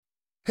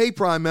Hey,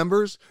 Prime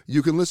members,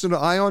 you can listen to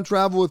Eye on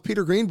Travel with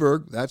Peter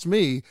Greenberg, that's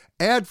me,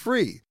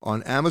 ad-free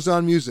on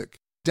Amazon Music.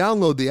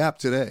 Download the app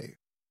today.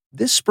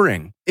 This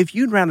spring, if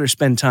you'd rather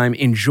spend time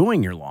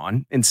enjoying your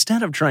lawn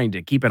instead of trying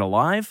to keep it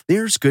alive,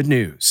 there's good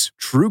news.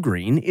 True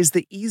Green is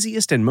the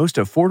easiest and most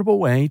affordable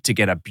way to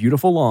get a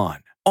beautiful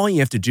lawn. All you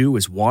have to do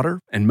is water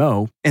and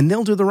mow, and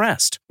they'll do the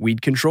rest.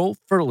 Weed control,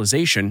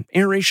 fertilization,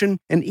 aeration,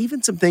 and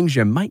even some things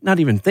you might not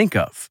even think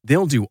of.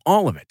 They'll do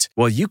all of it,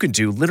 while you can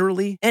do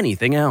literally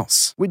anything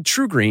else. With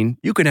True Green,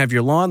 you can have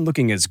your lawn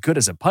looking as good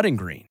as a putting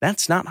green.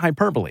 That's not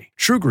hyperbole.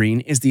 True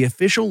Green is the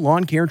official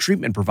lawn care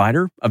treatment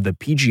provider of the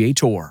PGA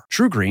Tour.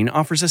 True Green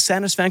offers a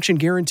satisfaction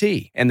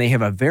guarantee, and they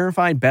have a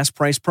verified best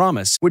price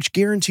promise, which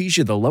guarantees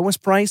you the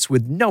lowest price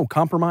with no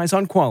compromise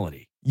on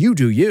quality. You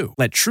do you.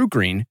 Let True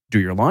Green do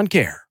your lawn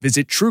care.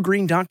 Visit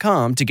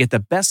TrueGreen.com to get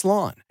the best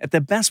lawn at the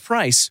best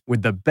price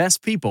with the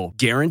best people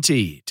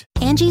guaranteed.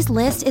 Angie's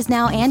List is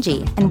now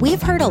Angie, and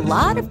we've heard a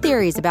lot of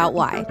theories about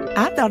why.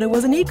 I thought it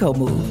was an eco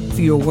move.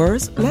 Fewer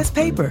words, less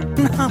paper.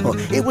 No,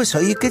 it was so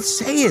you could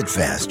say it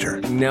faster.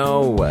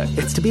 No,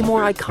 it's to be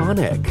more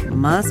iconic.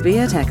 Must be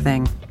a tech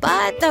thing.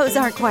 But those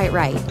aren't quite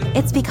right.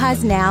 It's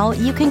because now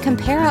you can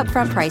compare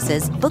upfront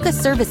prices, book a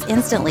service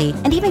instantly,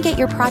 and even get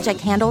your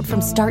project handled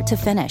from start to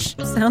finish.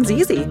 Sounds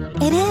easy.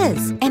 It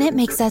is, and it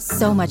makes us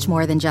so much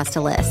more than just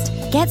a list.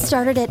 Get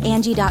started at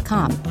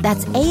Angie.com.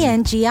 That's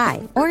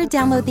ANGI, or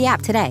download the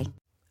app today.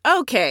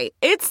 Okay,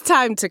 it's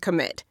time to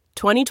commit.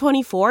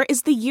 2024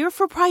 is the year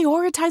for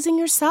prioritizing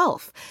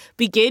yourself.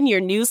 Begin your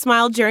new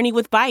smile journey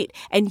with Byte,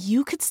 and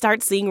you could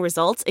start seeing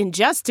results in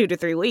just 2 to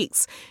 3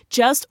 weeks.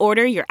 Just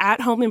order your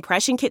at-home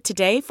impression kit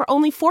today for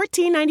only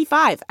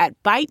 $14.95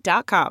 at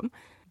Byte.com.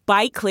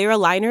 Byte clear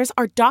aligners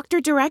are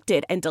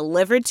doctor-directed and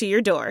delivered to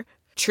your door.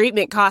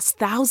 Treatment costs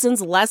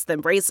thousands less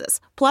than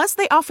braces. Plus,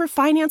 they offer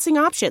financing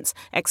options,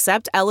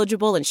 accept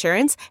eligible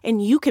insurance,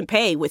 and you can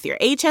pay with your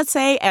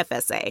HSA,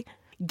 FSA.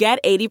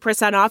 Get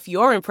 80% off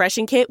your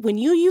impression kit when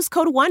you use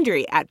code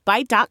WONDERY at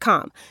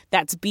Byte.com.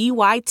 That's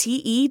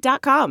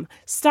BYTE.com.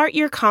 Start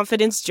your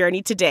confidence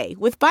journey today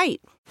with Byte.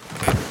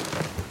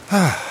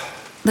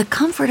 The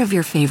comfort of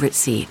your favorite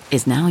seat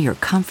is now your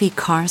comfy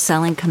car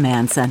selling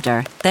command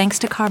center, thanks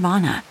to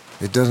Carvana.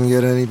 It doesn't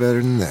get any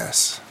better than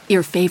this.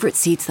 Your favorite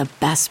seat's the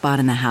best spot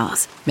in the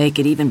house. Make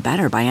it even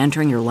better by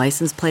entering your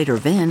license plate or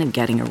VIN and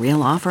getting a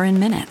real offer in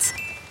minutes.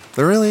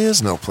 There really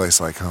is no place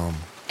like home.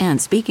 And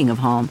speaking of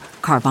home,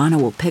 Carvana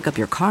will pick up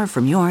your car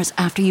from yours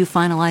after you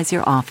finalize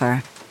your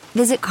offer.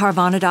 Visit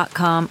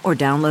Carvana.com or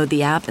download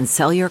the app and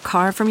sell your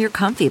car from your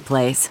comfy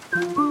place.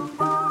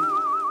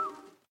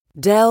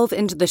 Delve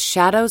into the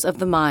shadows of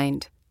the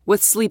mind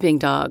with Sleeping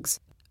Dogs,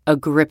 a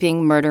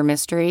gripping murder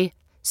mystery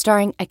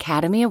starring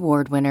Academy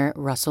Award winner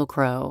Russell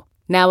Crowe.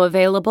 Now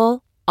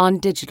available on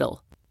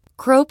digital.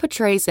 Crowe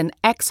portrays an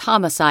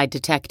ex-homicide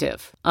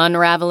detective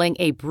unraveling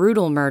a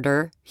brutal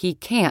murder he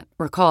can't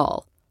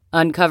recall.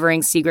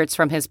 Uncovering secrets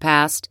from his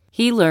past,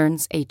 he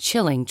learns a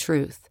chilling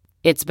truth.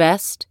 It's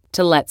best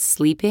to let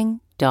sleeping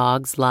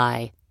dogs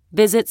lie.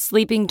 Visit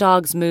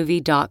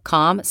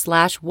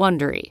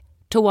sleepingdogsmovie.com/Wondery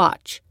to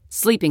watch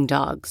Sleeping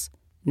Dogs,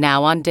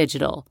 now on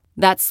digital.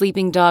 That's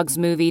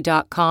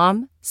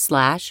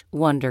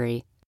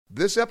sleepingdogsmovie.com/Wondery.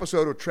 This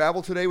episode of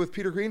Travel Today with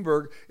Peter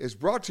Greenberg is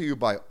brought to you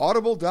by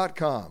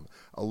Audible.com,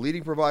 a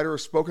leading provider of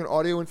spoken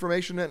audio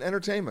information and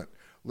entertainment.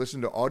 Listen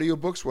to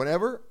audiobooks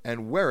whenever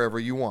and wherever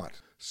you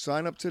want.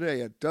 Sign up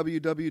today at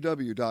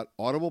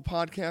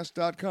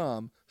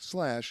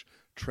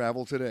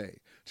www.audiblepodcast.com/travel today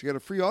to get a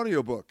free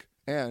audiobook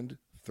and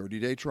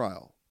 30-day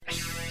trial.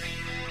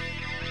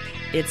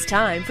 It's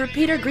time for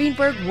Peter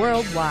Greenberg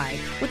Worldwide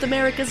with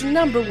America's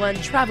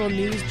 #1 travel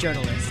news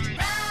journalist.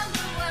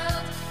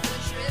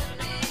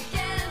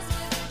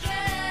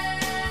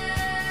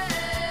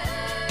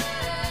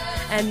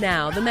 And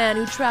now, the man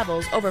who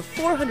travels over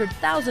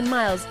 400,000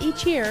 miles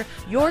each year,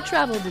 your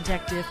travel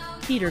detective,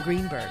 Peter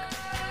Greenberg.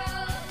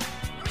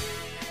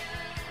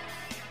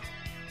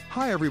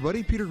 Hi,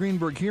 everybody. Peter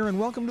Greenberg here, and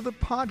welcome to the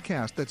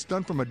podcast that's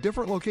done from a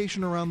different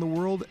location around the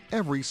world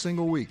every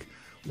single week.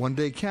 One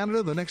day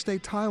Canada, the next day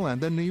Thailand,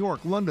 then New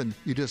York, London.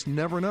 You just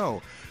never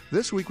know.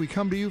 This week we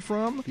come to you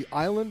from the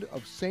island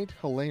of St.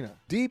 Helena,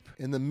 deep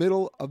in the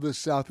middle of the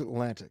South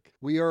Atlantic.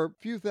 We are a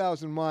few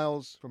thousand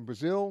miles from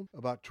Brazil,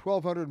 about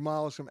 1,200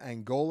 miles from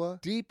Angola,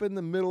 deep in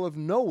the middle of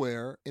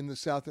nowhere in the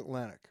South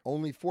Atlantic.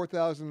 Only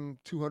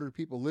 4,200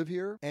 people live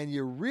here, and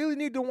you really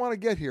need to want to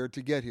get here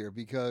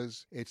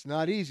because it's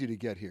not easy to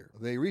get here.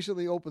 They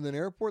recently opened an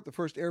airport, the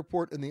first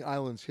airport in the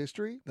island's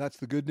history. That's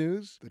the good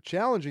news. The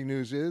challenging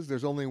news is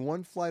there's only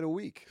one flight a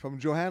week from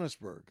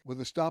Johannesburg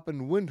with a stop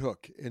in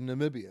Windhoek in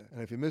Namibia.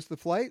 And if you miss the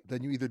flight,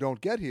 then you either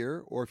don't get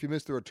here, or if you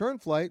miss the return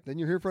flight, then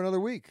you're here for another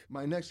week.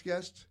 My next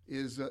guest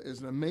is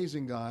an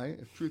amazing guy.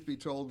 If truth be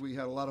told, we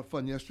had a lot of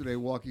fun yesterday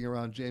walking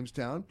around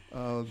Jamestown,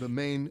 the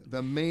main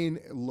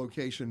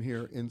location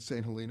here in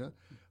St. Helena.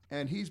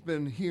 and he's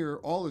been here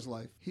all his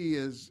life. He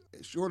is,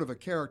 short of a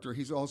character,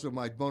 he's also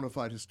my bona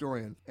fide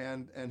historian,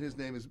 and his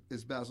name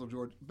is Basil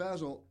George.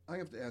 Basil, I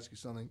have to ask you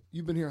something.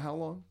 You've been here how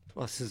long?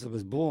 Well, since I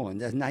was born.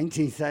 That's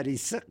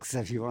 1936,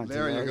 if you want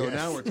there to know. There you go. Yes.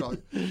 Now we're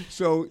talking.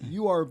 So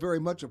you are very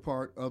much a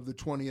part of the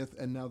 20th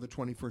and now the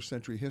 21st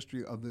century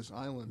history of this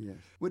island, yes.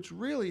 which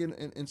really,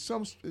 in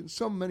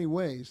some many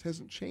ways,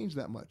 hasn't changed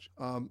that much.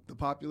 The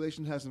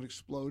population hasn't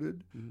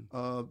exploded.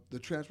 Mm-hmm. The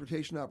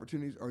transportation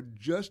opportunities are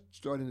just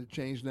starting to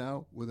change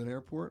now with an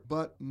airport.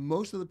 But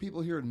most of the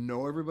people here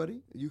know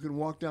everybody. You can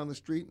walk down the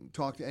street and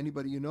talk to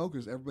anybody you know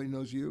because everybody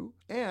knows you.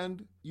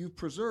 And you've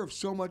preserved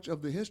so much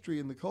of the history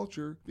and the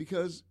culture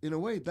because, in a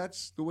way,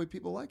 that's the way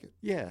people like it.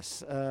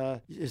 Yes.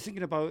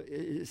 Thinking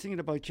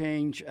about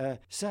change,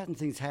 certain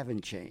things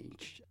haven't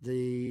changed.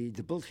 The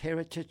built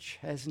heritage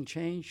hasn't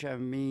changed. I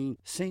mean,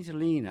 St.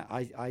 Helena,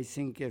 I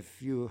think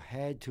if you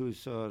had to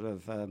sort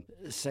of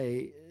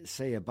say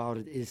about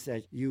it, is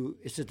that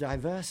it's a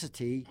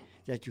diversity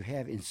that you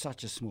have in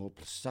such a small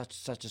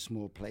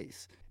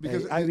place.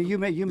 Because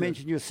you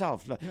mentioned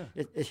yourself.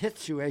 It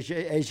hits you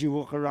as you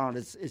walk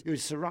around. You're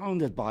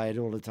surrounded by it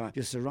all the time.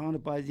 You're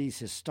surrounded by these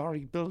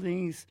historic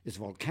buildings. It's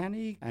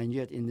volcanic, and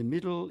yet in the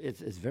middle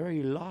it's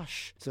very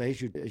lush. So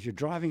as you're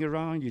driving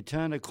around, you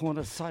turn a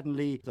corner,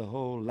 suddenly the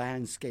whole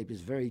landscape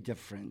is very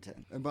different.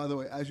 And by the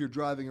way, as you're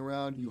driving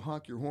around, you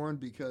honk your horn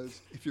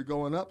because if you're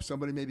going up,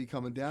 somebody may be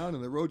coming down,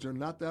 and the roads are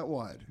not that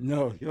wide.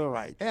 No, you're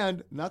right.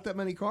 And not that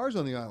many cars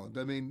on the island.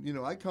 I mean,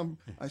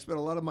 I spent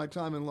a lot of my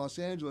time in Los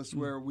Angeles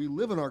where we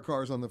live in our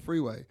cars on the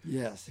freeway.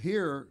 Yes.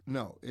 Here,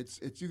 no. It's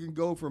you can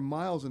go for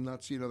miles and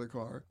not see another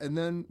car. And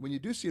then when you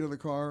do see another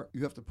car,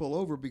 you have to pull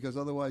over because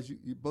otherwise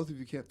you both of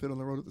you can't fit on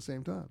the road at the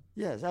same time.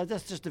 Yes,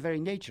 that's just the very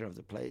nature of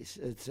the place.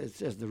 It's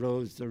just the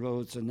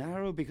roads are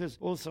narrow because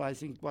also I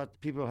think what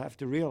people have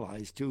to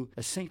realize too,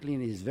 St.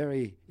 Helena is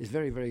very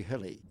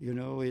hilly.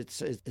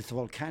 It's a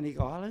volcanic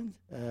island.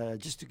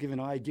 Just to give an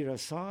idea of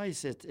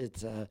size,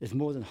 it's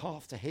more than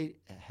half the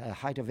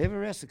height of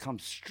Everest. It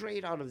comes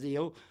straight out of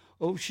the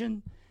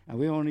ocean, and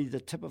we're only the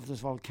tip of this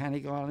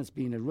volcanic island. It's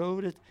being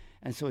eroded,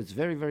 and so it's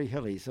very, very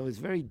hilly. So it's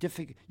very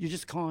difficult. You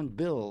just can't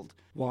build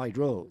wide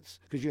roads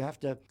because you have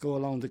to go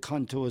along the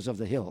contours of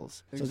the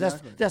hills.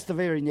 Exactly. So that's the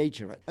very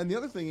nature of it. And the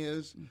other thing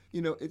is,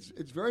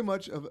 it's very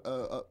much of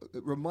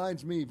it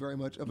reminds me very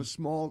much of a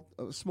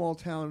small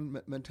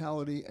town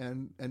mentality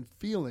and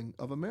feeling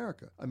of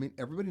America. I mean,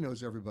 everybody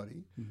knows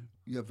everybody. Mm-hmm.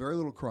 You have very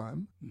little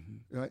crime.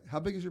 Mm-hmm. Right? How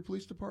big is your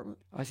police department?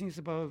 I think it's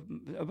about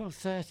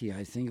 30.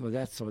 I think, or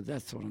that sort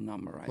of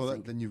number. I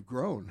think. Then you've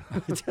grown.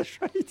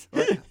 That's right.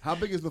 Right. How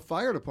big is the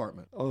fire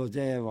department? Oh,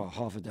 there were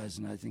half a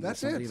dozen. I think.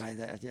 That's or something it. Like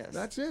that. Yes.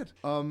 That's it.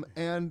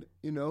 And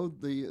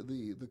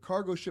the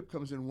cargo ship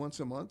comes in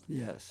once a month.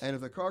 Yes. And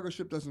if the cargo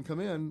ship doesn't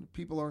come in,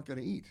 people aren't going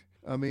to eat.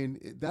 I mean,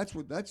 that's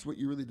what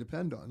you really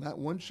depend on. That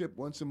one ship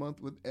once a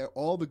month with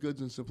all the goods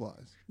and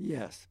supplies.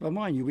 Yes, but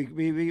mind you,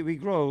 we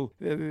grow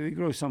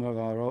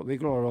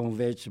our own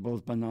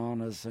vegetables,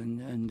 bananas,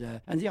 and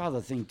the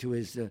other thing too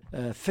is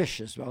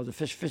fish as well. The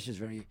fish is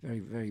very,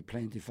 very, very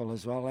plentiful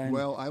as well. And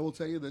well, I will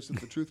tell you this: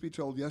 if the truth be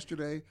told,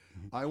 yesterday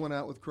I went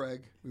out with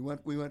Craig. We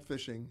went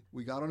fishing.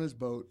 We got on his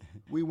boat.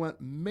 We went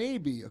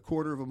maybe a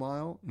quarter of a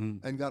mile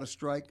and got a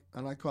strike,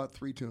 and I caught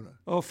 3 tuna.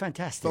 Oh,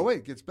 fantastic! But wait,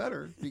 it gets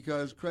better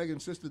because Craig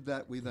insisted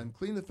that we then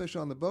clean the fish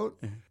on the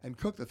boat and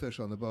cook the fish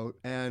on the boat,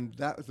 and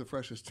that was the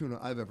freshest tuna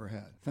I've ever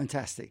had.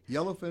 Fantastic.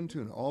 Yellowfin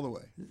tuna all the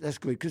way. That's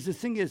good, because the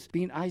thing is,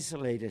 being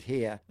isolated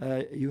here,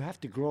 you have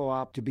to grow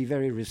up to be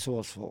very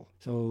resourceful.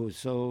 So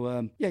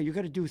you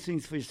got to do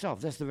things for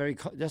yourself. That's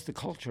the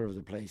culture of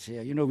the place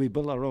here. We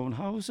build our own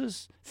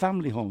houses,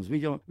 family homes.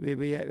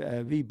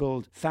 We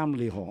build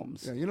family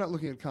homes. Yeah, you're not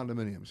looking at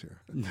condominiums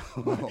here.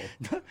 No.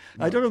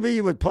 I don't know where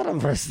you would put them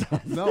for a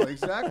start. No,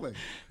 exactly.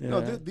 Yeah.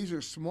 No, these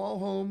are small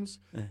homes.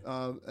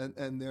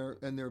 And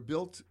they're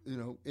built,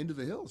 into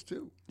the hills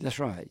too. That's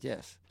right.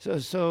 Yes.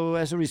 So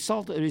as a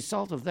result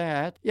of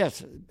that,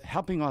 yes,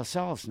 helping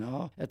ourselves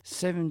now. At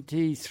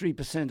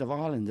 73% of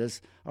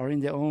islanders are in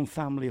their own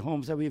family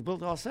homes that we've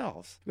built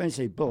ourselves. When you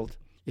say built,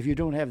 if you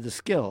don't have the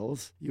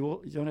skills, you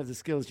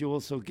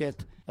also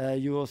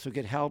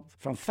get help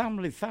from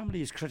family.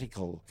 Family is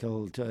critical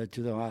to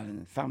the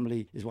island.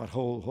 Family is what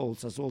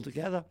holds us all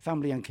together.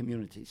 Family and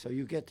community. So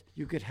you get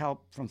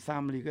help from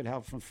family, you get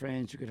help from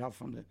friends, you get help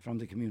from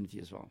the community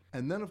as well.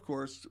 And then, of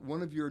course,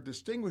 one of your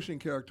distinguishing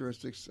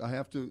characteristics, I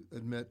have to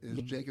admit,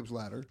 is Jacob's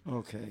ladder.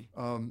 Okay.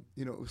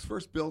 It was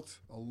first built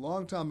a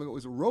long time ago. It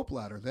was a rope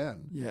ladder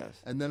then.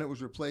 Yes. And then it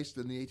was replaced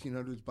in the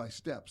 1800s by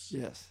steps.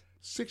 Yes.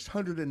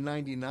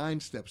 699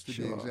 steps to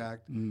be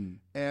exact. And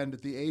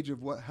at the age of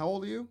how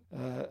old are you?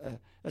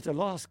 At the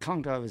last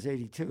count I was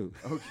 82.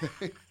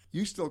 Okay.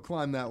 You still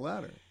climb that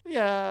ladder.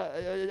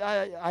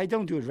 Yeah, I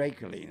don't do it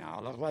regularly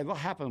now. Like what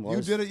happened was...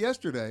 You did it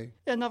yesterday.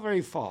 Yeah, not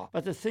very far.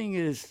 But the thing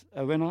is,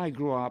 when I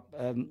grew up,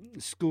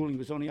 schooling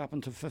was only up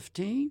until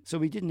 15, so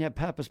we didn't have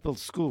purpose-built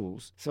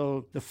schools.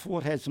 So the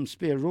fort had some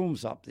spare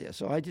rooms up there.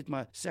 So I did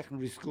my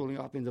secondary schooling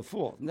up in the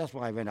fort, and that's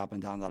why I went up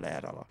and down the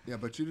ladder. Yeah,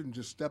 but you didn't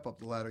just step up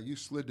the ladder. You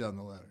slid down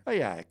the ladder. Oh,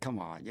 yeah, come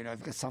on. You know,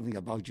 you've got something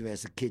about you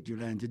as a kid, you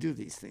learn to do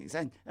these things.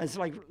 And it's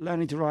like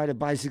learning to ride a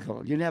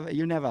bicycle. You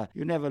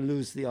never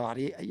lose the art,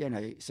 you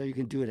know, so you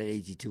can do it at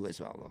 82 as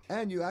well. Though.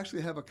 And you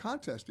actually have a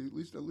contest. At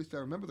least I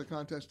remember the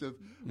contest of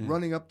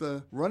running up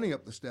the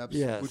steps,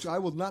 yes. which I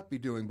will not be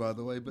doing, by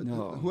the way. But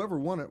whoever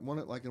won it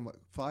like in what,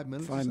 5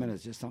 minutes? 5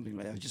 minutes, just something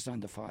like that. Just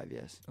under 5,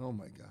 yes. Oh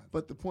my God!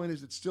 But the point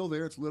is, it's still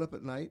there. It's lit up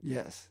at night.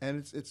 Yes. And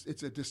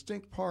it's a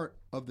distinct part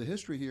of the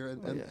history here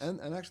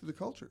and actually the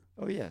culture.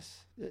 Oh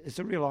yes, it's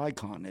a real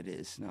icon. It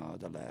is now,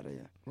 the ladder.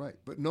 Yeah. Right,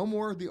 but no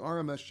more the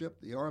RMS ship.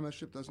 The RMS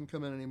ship doesn't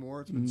come in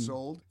anymore. It's been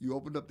sold. You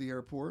opened up the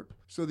airport.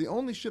 So the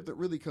only ship that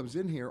really comes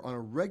in here on a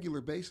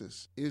regular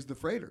basis is the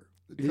freighter.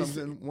 It comes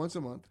in once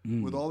a month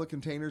with all the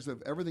containers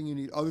of everything you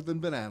need other than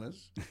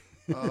bananas.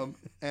 That's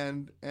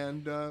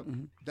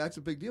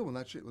a big deal when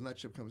that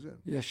ship comes in.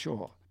 Yeah,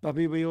 sure. But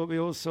we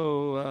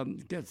also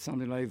get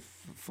something like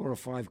 4 or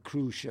 5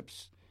 cruise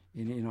ships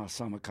in our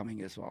summer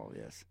coming as well,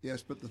 yes.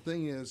 Yes, but the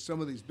thing is,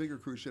 some of these bigger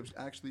cruise ships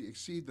actually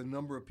exceed the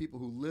number of people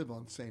who live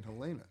on St.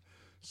 Helena.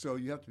 So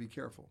you have to be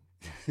careful.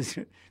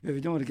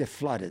 We don't want to get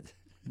flooded.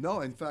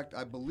 No, in fact,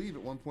 I believe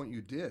at one point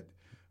you did.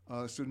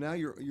 So now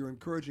you're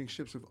encouraging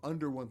ships of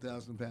under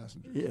 1,000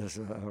 passengers. Yes,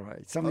 all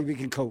right. Something we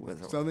can cope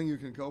with. Something you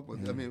can cope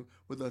with. Yeah. I mean,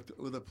 with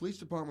a police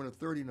department of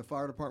 30 and a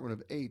fire department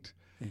of 8,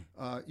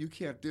 you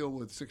can't deal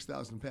with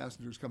 6,000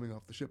 passengers coming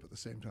off the ship at the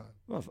same time.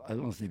 Well, as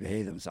long as they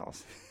behave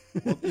themselves.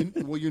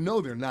 Well, you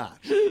know they're not.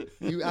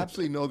 You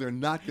absolutely know they're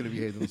not going to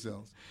behave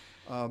themselves.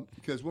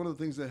 Because one of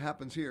the things that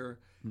happens here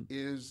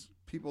is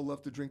people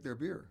love to drink their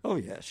beer. Oh,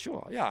 yeah,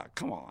 sure. Yeah,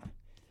 come on.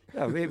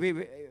 Yeah,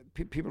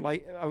 people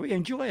we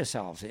enjoy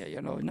ourselves here,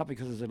 you know, not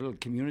because it's a little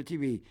community.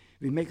 We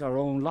make our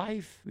own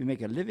life, we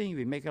make a living,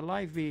 we make a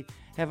life, we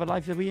have a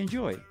life that we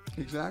enjoy.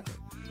 Exactly.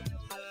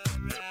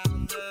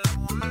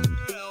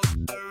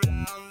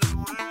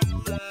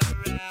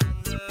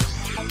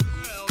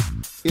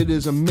 It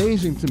is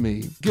amazing to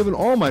me, given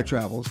all my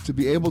travels, to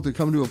be able to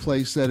come to a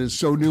place that is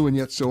so new and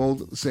yet so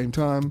old at the same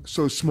time,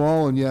 so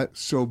small and yet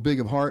so big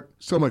of heart,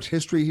 so much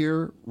history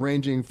here,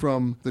 ranging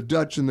from the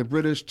Dutch and the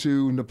British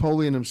to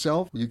Napoleon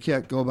himself. You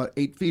can't go about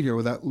 8 feet here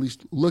without at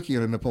least looking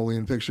at a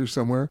Napoleon picture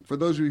somewhere. For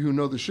those of you who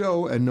know the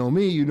show and know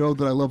me, you know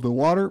that I love the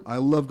water. I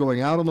love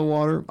going out on the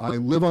water. I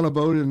live on a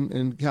boat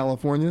in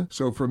California.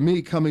 So for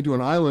me, coming to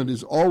an island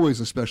is always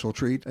a special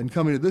treat. And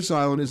coming to this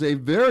island is a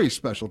very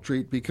special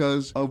treat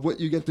because of what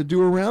you get to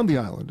do around the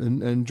island.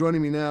 And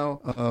joining me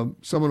now,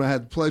 someone I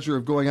had the pleasure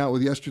of going out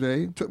with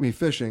yesterday, took me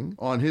fishing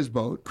on his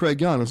boat,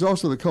 Craig Young, who's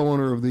also the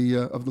co-owner of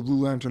the Blue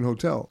Lantern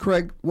Hotel.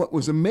 Craig, what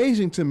was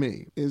amazing to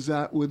me is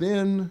that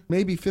within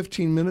maybe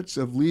 15 minutes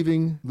of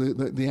leaving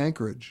the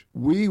anchorage,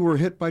 we were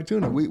hit by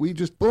tuna. We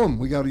just, boom,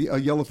 we got a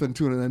yellowfin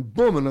tuna, and then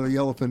boom, another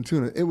yellowfin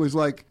tuna. It was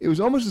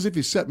almost as if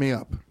you set me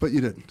up, but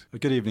you didn't.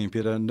 Good evening,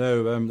 Peter.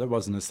 No, that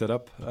wasn't a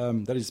setup.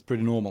 That is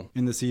pretty normal.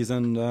 In the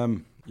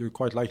season, you're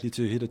quite likely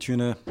to hit a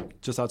tuna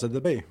just outside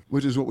the bay.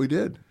 Which is what we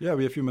did. Yeah,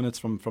 we're a few minutes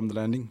from the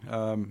landing,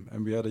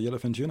 and we had a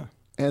yellowfin tuna.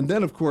 And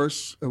then, of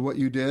course, what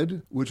you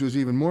did, which was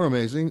even more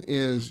amazing,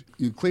 is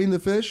you cleaned the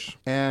fish,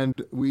 and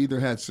we either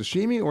had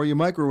sashimi or you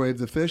microwaved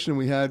the fish, and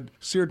we had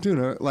seared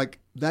tuna. Like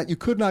that, you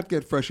could not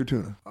get fresher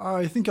tuna.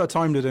 I think I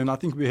timed it, and I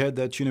think we had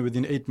that tuna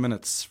within 8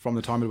 minutes from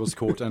the time it was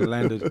caught and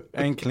landed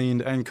and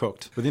cleaned and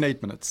cooked within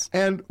 8 minutes.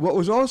 And what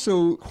was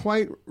also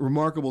quite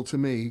remarkable to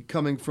me,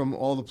 coming from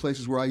all the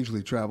places where I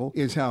usually travel,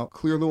 is how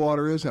clear the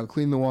water is, how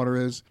clean the water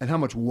is, and how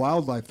much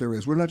wildlife there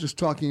is. We're not just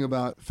talking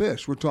about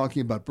fish, we're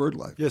talking about bird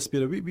life. Yes,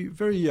 Peter, we're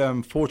very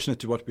fortunate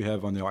to what we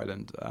have on the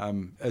island.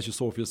 As you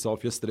saw for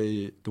yourself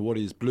yesterday, the water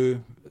is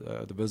blue.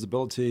 The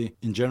visibility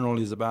in general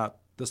is about,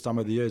 this time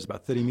of the year, is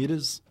about 30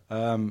 meters.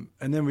 And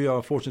then we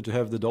are fortunate to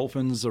have the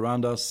dolphins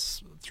around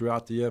us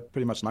throughout the year,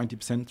 pretty much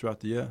 90% throughout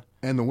the year.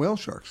 And the whale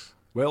sharks.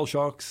 Whale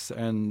sharks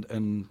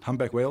and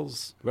humpback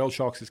whales. Whale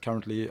sharks is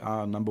currently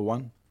our number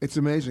one. It's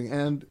amazing.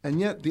 And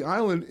yet the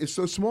island is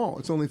so small.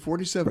 It's only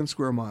 47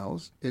 square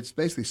miles. It's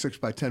basically 6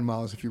 by 10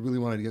 miles if you really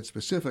wanted to get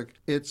specific.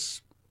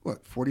 It's,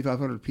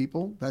 4,500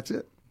 people? That's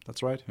it.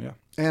 That's right, yeah.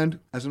 And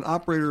as an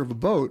operator of a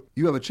boat,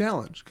 you have a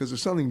challenge because if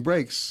something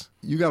breaks,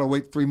 you got to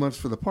wait 3 months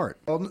for the part.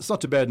 Well, it's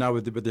not too bad now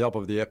with the help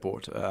of the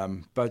airport.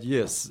 But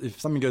yes, if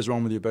something goes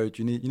wrong with your boat,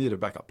 you need a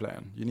backup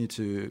plan.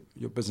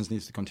 Your business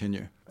needs to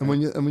continue. And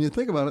when you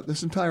think about it,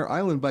 this entire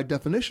island, by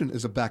definition,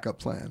 is a backup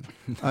plan.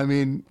 I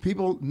mean,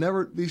 people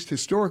never, at least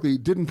historically,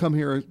 didn't come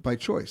here by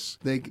choice.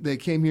 They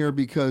came here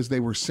because they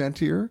were sent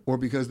here or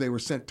because they were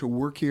sent to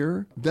work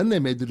here. Then they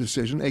made the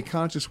decision, a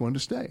conscious one, to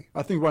stay.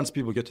 I think once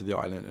people get to the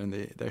island and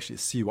they actually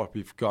see what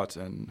we've got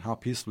and how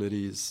peaceful it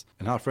is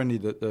and how friendly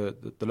the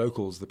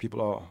locals, the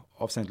people are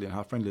of St. Helena,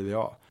 how friendly they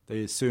are,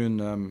 they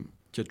soon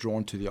get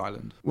drawn to the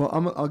island. Well,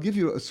 I'll give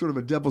you a sort of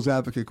a devil's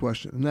advocate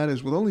question, and that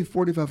is, with only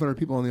 4,500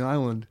 people on the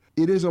island,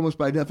 it is almost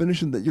by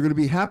definition that you're going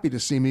to be happy to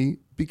see me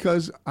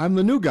because I'm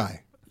the new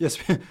guy. Yes,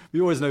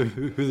 we always know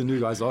who the new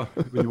guys are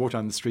when you walk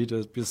down the street,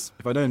 because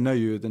if I don't know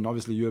you, then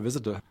obviously you're a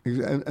visitor.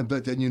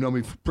 But then you know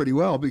me pretty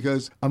well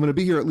because I'm going to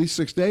be here at least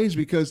 6 days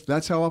because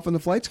that's how often the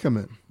flights come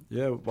in.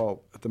 Yeah,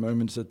 well, at the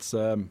moment it's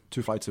 2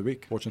 flights a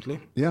week,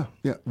 fortunately. Yeah,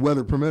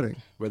 weather permitting.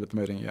 Weather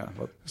permitting, yeah.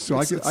 But so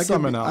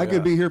I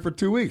could be here for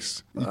 2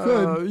 weeks. You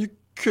could. You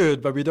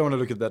could, but we don't want to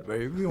look at it that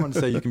way. We want to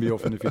say you can be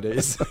off in a few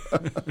days.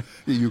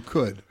 You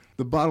could.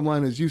 The bottom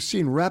line is you've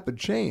seen rapid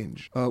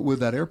change with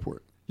that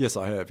airport. Yes,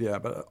 I have, yeah.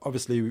 But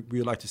obviously we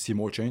would like to see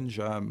more change.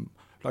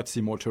 Like to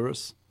see more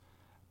tourists.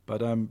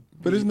 But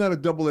isn't that a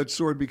double-edged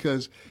sword?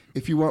 Because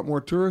if you want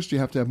more tourists, you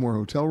have to have more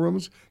hotel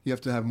rooms. You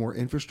have to have more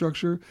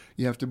infrastructure.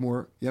 You have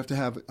to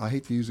have, I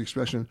hate to use the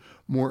expression,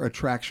 more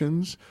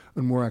attractions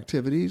and more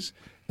activities.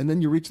 And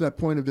then you reach that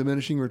point of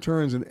diminishing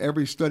returns in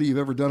every study you've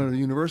ever done at a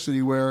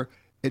university where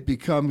it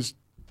becomes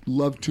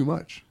loved too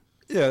much.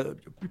 Yeah,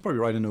 you're probably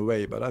right in a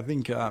way. But I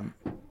think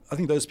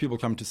those people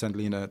come to St.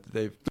 Helena,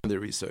 they've done their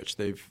research.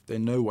 They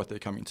know what they're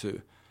coming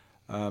to.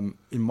 They're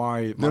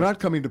not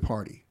coming to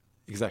party.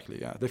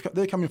 Exactly, yeah.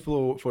 They're coming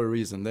for a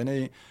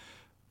reason.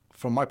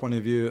 From my point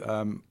of view,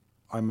 I'm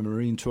a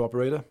marine tour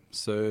operator,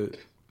 so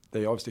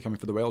they're obviously coming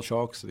for the whale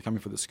sharks, they're coming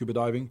for the scuba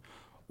diving,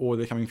 or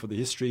they're coming for the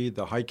history,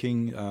 the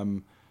hiking,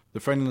 the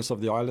friendliness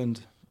of the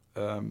island,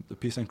 the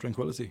peace and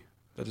tranquility.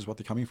 That is what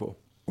they're coming for.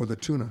 Or the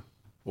tuna.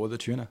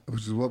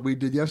 Which is what we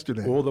did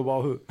yesterday. Or the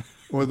wahoo.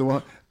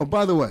 Oh,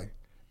 by the way,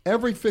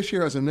 every fish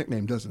here has a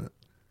nickname, doesn't it?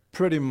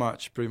 Pretty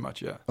much,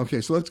 yeah.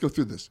 Okay, so let's go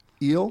through this.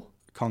 Eel.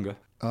 Conger.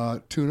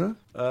 Tuna?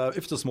 If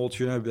it's a small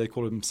tuna, they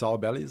call them sour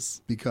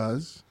bellies.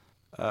 Because?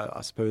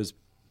 I suppose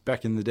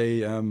back in the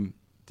day,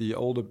 the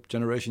older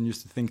generation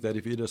used to think that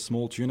if you eat a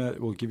small tuna,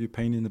 it will give you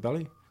pain in the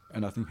belly.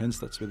 And I think hence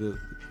that's where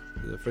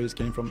the phrase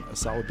came from, a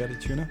sour belly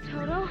tuna.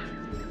 Toto,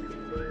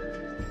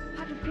 I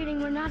have a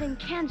feeling we're not in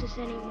Kansas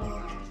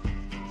anymore.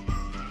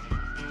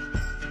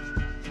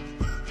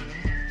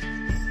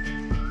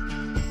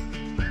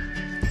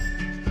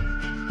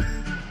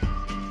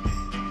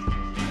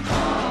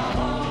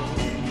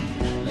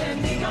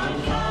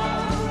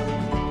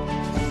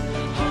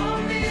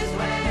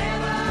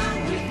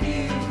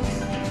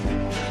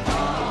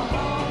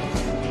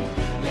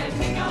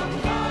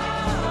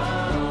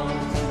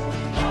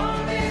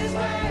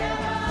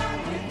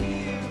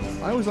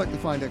 I always like to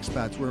find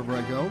expats wherever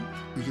I go,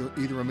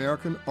 either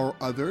American or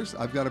others.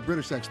 I've got a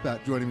British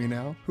expat joining me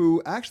now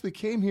who actually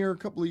came here a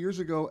couple of years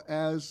ago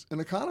as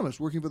an economist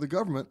working for the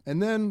government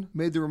and then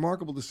made the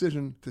remarkable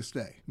decision to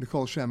stay.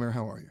 Nicole Shamir,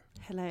 how are you?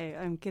 Hello,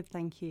 I'm good,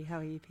 thank you. How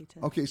are you, Peter?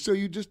 Okay, so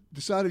you just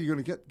decided you're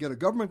going to get a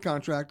government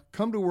contract,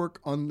 come to work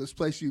on this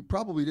place you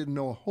probably didn't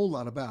know a whole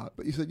lot about,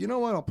 but you said, you know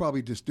what, I'll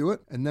probably just do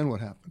it. And then what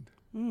happened?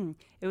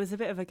 It was a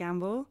bit of a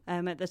gamble.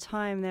 At the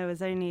time, there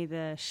was only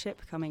the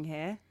ship coming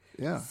here.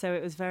 Yeah. So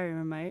it was very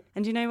remote.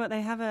 And you know what?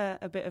 They have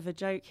a bit of a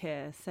joke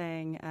here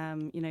saying,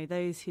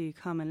 those who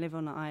come and live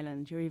on the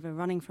island, you're either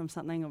running from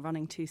something or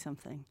running to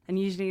something. And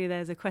usually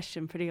there's a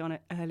question pretty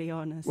early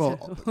on. As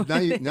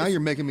now you're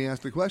making me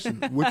ask the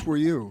question. Which were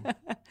you?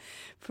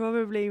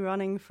 Probably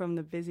running from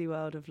the busy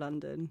world of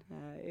London.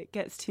 It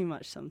gets too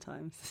much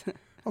sometimes.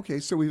 Okay,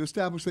 so we've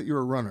established that you're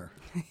a runner.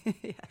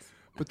 Yes.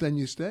 But then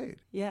you stayed.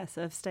 Yes,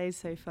 I've stayed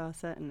so far,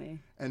 certainly.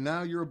 And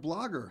now you're a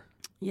blogger.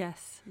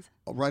 Yes.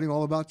 Writing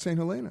all about St.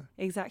 Helena.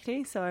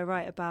 Exactly. So I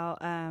write about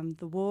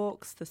the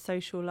walks, the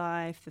social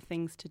life, the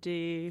things to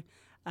do,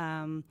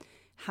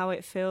 how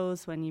it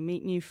feels when you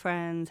meet new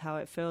friends, how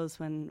it feels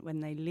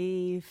when they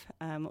leave,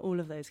 all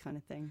of those kind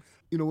of things.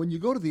 You know, when you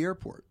go to the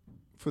airport,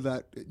 for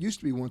that, it used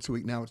to be once a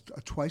week, now it's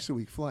a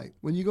twice-a-week flight.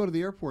 When you go to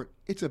the airport,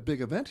 it's a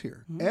big event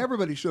here. Mm-hmm.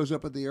 Everybody shows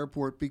up at the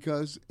airport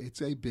because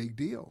it's a big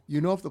deal.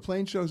 You know, if the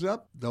plane shows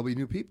up, there'll be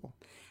new people.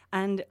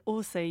 And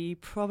also, you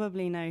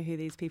probably know who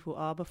these people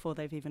are before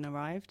they've even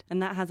arrived.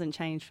 And that hasn't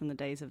changed from the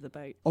days of the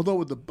boat. Although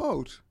with the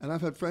boat, and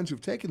I've had friends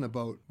who've taken the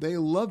boat, they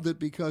loved it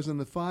because in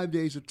the 5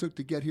 days it took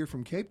to get here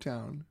from Cape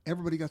Town,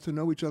 everybody got to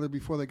know each other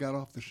before they got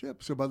off the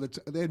ship. So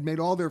they had made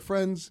all their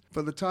friends.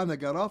 By the time they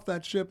got off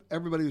that ship,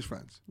 everybody was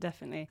friends.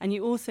 Definitely. And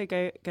you also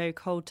go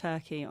cold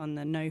turkey on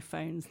the no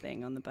phones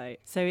thing on the boat.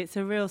 So it's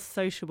a real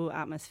sociable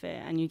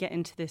atmosphere, and you get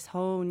into this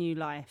whole new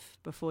life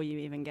before you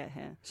even get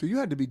here. So you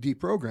had to be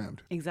deprogrammed.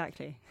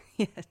 Exactly.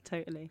 Yeah,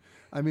 totally.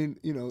 I mean,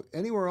 you know,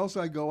 anywhere else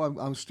I go,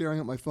 I'm staring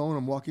at my phone,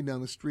 I'm walking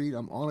down the street,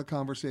 I'm on a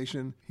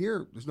conversation.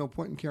 Here, there's no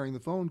point in carrying the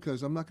phone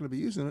because I'm not going to be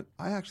using it.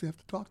 I actually have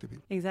to talk to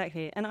people.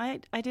 Exactly. And I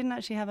didn't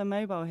actually have a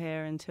mobile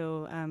here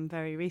until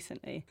very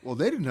recently. Well,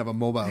 they didn't have a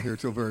mobile here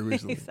until very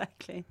recently.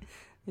 Exactly.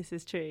 This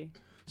is true.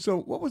 So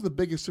what was the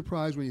biggest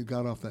surprise when you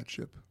got off that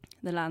ship?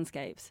 The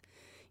landscapes.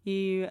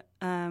 You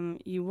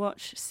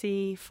watch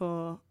sea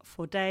for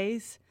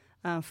days,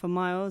 for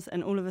miles,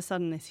 and all of a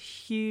sudden this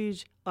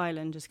huge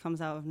island just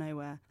comes out of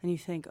nowhere, and you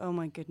think, oh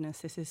my goodness,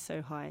 this is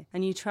so high.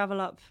 And you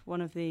travel up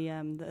one of the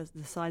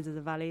sides of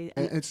the valley.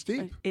 And it's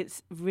steep.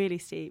 It's really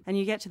steep. And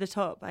you get to the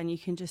top and you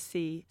can just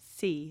see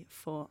sea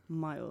for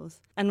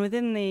miles. And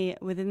within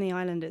the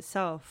island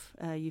itself,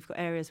 you've got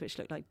areas which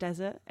look like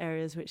desert,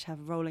 areas which have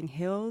rolling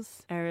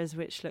hills, areas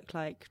which look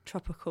like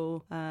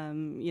tropical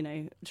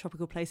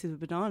places with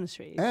banana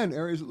trees. And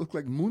areas that look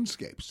like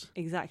moonscapes.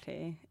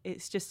 Exactly.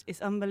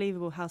 It's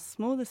unbelievable how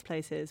small this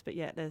place is, but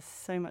yet there's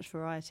so much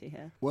variety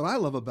here. What I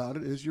love about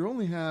it is you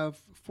only have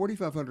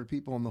 4,500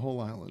 people on the whole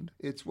island.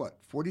 It's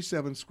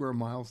 47 square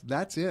miles.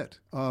 That's it.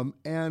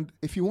 And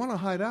if you want to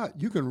hide out,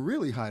 you can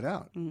really hide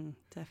out.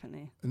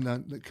 Definitely. And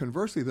then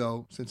conversely,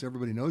 though, since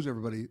everybody knows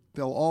everybody,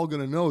 they're all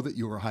going to know that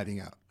you are hiding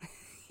out.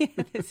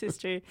 Yeah, this is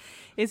true.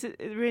 It's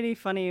really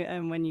funny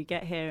when you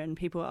get here and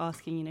people are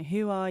asking,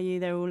 who are you?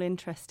 They're all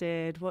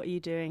interested. What are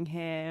you doing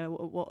here?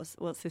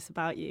 What's this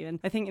about you? And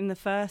I think in the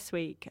first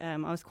week, I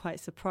was quite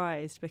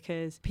surprised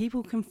because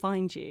people can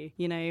find you.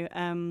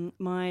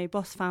 My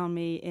boss found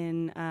me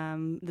in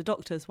the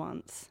doctor's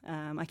once.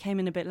 I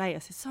came in a bit late. I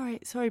said,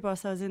 sorry,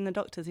 boss, I was in the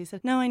doctor's. He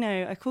said, no, I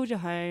know. I called your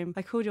home.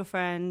 I called your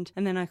friend.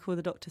 And then I called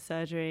the doctor's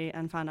surgery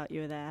and found out you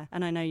were there.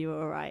 And I know you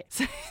were all right.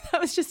 So that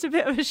was just a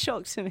bit of a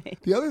shock to me.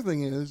 The other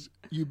thing is,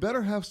 you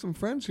better have some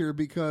friends here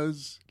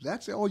because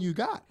that's all you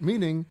got.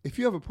 Meaning, if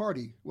you have a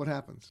party, what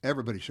happens?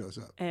 Everybody shows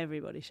up.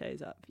 Everybody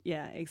shows up.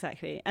 Yeah,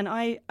 exactly. And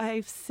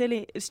I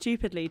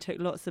stupidly took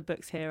lots of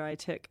books here. I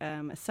took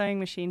a sewing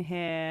machine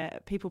here.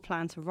 People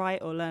plan to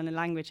write or learn a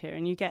language here.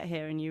 And you get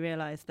here and you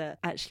realize that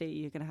actually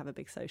you're going to have a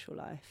big social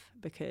life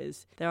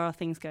because there are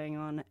things going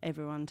on.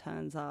 Everyone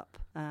turns up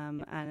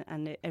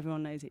and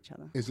everyone knows each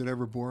other. Is it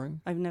ever boring?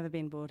 I've never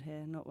been bored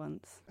here, not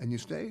once. And you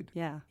stayed?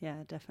 Yeah,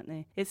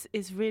 definitely.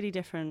 It's really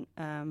different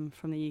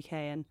from the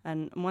UK.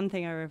 And one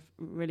thing I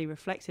really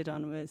reflected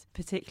on was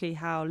particularly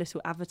how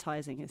little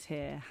advertising is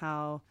here,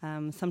 how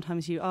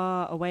sometimes you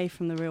are away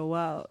from the real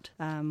world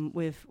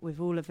with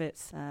all of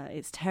its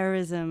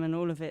terrorism and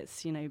all of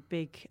its,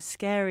 big,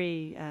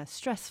 scary,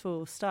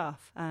 stressful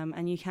stuff.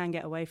 And you can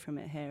get away from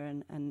it here,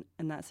 and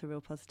that's a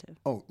real positive.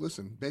 Oh,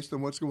 listen, based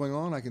on what's going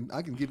on, I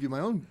can give you my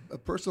own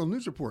personal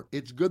news report.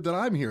 It's good that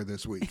I'm here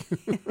this week.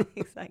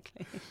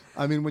 Exactly.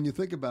 I mean, when you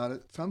think about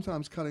it,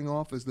 sometimes cutting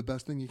off is the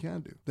best thing you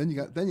can do. Then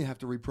you have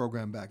to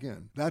reprogram back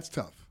in. That's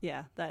tough.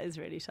 Yeah, that is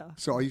really tough.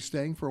 So are you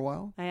staying for a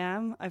while? I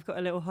am. I've got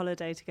a little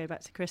holiday to go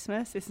back to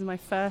Christmas. This is my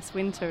first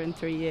winter in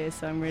 3 years,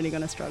 so I'm really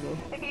going to struggle.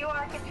 If you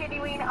are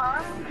continuing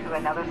on to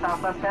another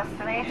Southwest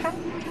destination,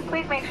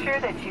 please make sure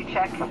that you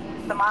check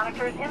the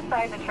monitors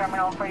inside the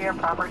terminal for your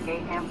proper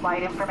gate and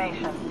flight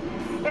information.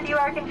 If you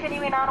are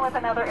continuing on with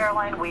another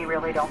airline, we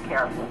really don't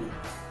care.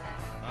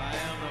 I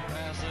am the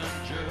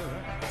passenger.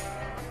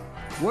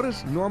 What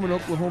does Norman,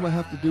 Oklahoma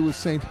have to do with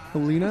St.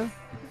 Helena?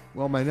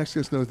 Well, my next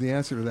guest knows the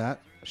answer to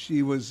that.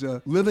 She was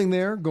living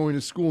there, going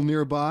to school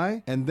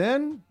nearby, and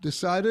then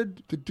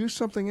decided to do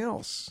something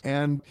else.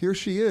 And here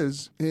she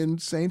is in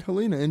St.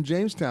 Helena in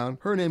Jamestown.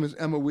 Her name is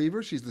Emma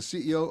Weaver. She's the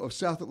CEO of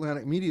South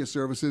Atlantic Media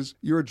Services.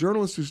 You're a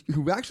journalist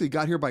who actually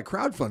got here by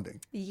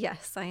crowdfunding.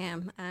 Yes, I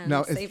am. And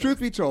now, if truth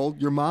be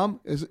told, your mom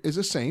is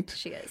a saint.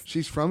 She is.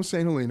 She's from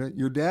St. Helena.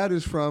 Your dad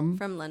is from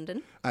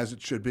London. As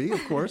it should be,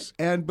 of course.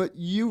 But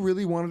you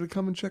really wanted to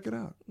come and check it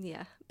out.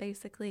 Yeah,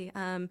 basically.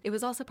 It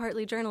was also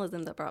partly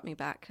journalism that brought me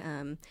back.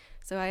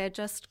 So I had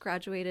just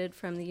graduated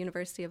from the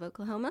University of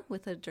Oklahoma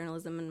with a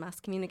journalism and mass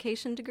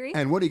communication degree.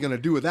 And what are you going to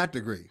do with that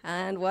degree?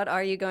 And what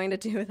are you going to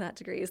do with that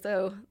degree?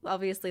 So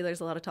obviously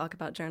there's a lot of talk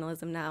about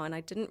journalism now, and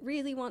I didn't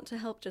really want to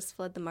help just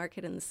flood the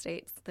market in the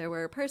States. There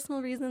were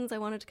personal reasons I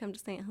wanted to come to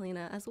St.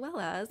 Helena, as well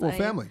as...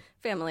 family.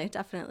 Family,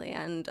 definitely,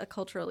 and a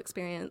cultural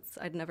experience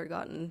I'd never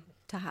gotten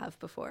to have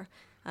before.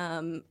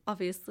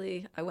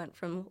 Obviously, I went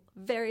from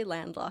very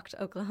landlocked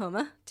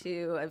Oklahoma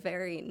to a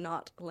very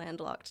not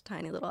landlocked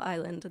tiny little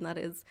island, and that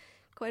is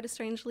quite a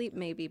strange leap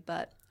maybe,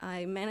 but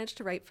I managed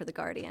to write for The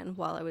Guardian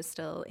while I was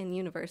still in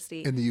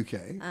university. In the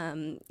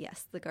UK?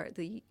 Yes, the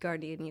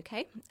Guardian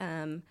UK,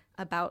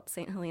 about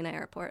St. Helena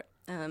Airport.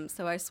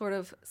 So I sort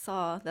of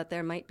saw that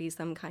there might be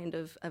some kind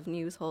of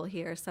news hole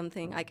here,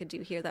 something I could do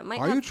here that might...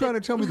 Are you trying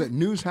to tell me that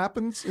news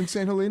happens in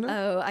St. Helena?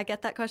 Oh, I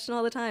get that question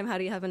all the time. How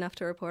do you have enough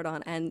to report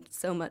on? And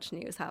so much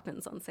news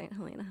happens on St.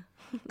 Helena.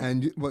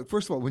 And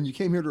first of all, when you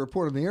came here to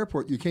report on the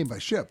airport, you came by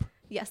ship.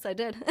 Yes, I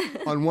did.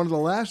 On one of the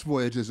last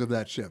voyages of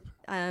that ship.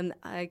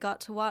 I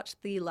got to watch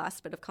the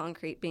last bit of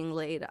concrete being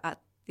laid at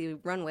the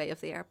runway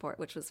of the airport,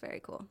 which was very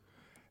cool.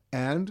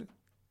 And...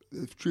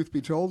 if truth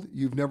be told,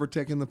 you've never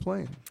taken the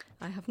plane.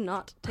 I have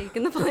not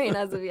taken the plane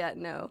as of yet,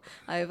 no.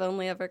 I've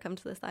only ever come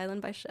to this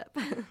island by ship.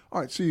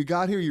 All right, so you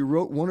got here, you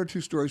wrote 1 or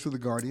 2 stories for The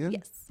Guardian.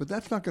 Yes. But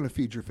that's not going to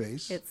feed your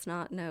face. It's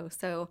not, no.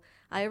 So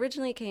I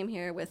originally came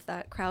here with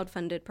that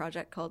crowd-funded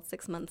project called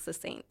 6 Months a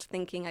Saint,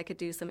 thinking I could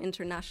do some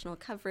international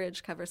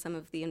coverage, cover some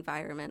of the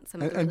environment,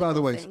 some of the And by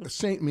the way, things. a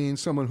saint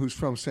means someone who's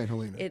from St.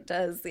 Helena. It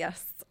does,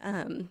 yes.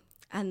 And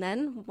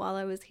then while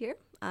I was here,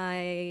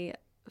 I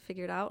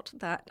figured out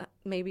that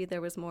maybe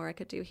there was more I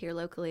could do here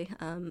locally.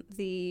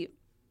 The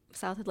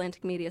South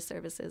Atlantic Media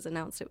Services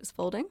announced it was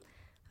folding.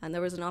 And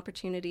there was an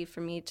opportunity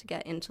for me to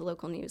get into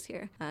local news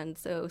here. And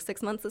so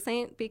 6 months a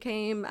Saint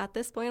became, at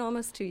this point,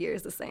 almost 2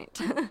 years a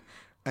Saint.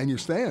 And you're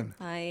staying.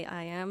 I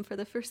am, for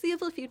the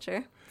foreseeable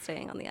future,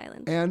 staying on the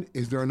island. And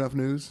is there enough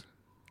news?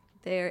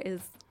 There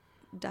is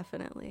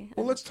definitely.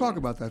 Well, let's talk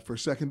about that for a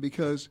second,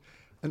 because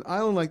an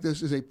island like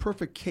this is a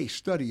perfect case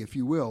study, if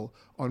you will,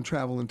 on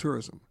travel and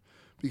tourism.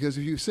 Because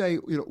if you say,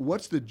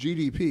 what's the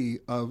GDP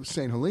of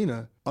St.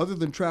 Helena, other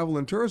than travel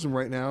and tourism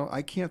right now,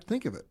 I can't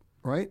think of it,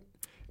 right?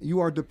 You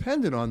are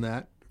dependent on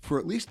that for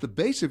at least the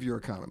base of your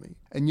economy.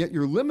 And yet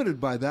you're limited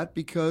by that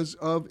because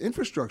of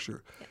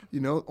infrastructure.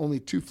 Yeah. Only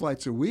 2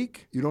 flights a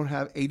week. You don't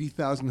have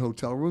 80,000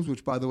 hotel rooms,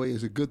 which, by the way,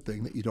 is a good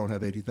thing that you don't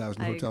have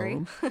 80,000 hotel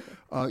rooms.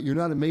 You're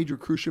not a major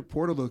cruise ship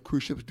port, although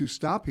cruise ships do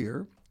stop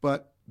here,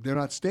 but they're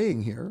not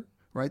staying here,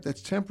 right?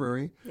 That's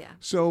temporary. Yeah.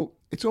 So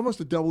it's almost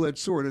a double-edged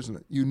sword, isn't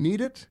it? You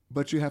need it,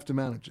 but you have to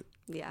manage it.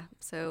 Yeah,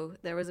 so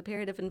there was a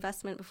period of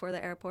investment before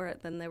the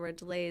airport, then there were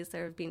delays,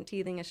 there have been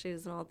teething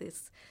issues and all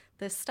this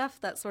stuff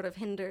that sort of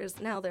hinders.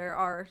 Now there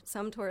are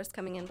some tourists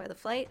coming in by the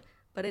flight,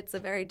 but it's a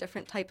very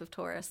different type of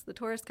tourist. The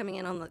tourists coming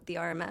in on the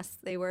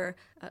RMS, they were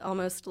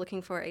almost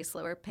looking for a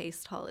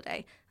slower-paced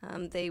holiday.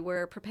 They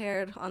were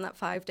prepared on that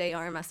 5-day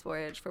RMS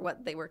voyage for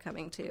what they were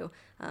coming to.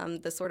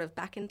 The sort of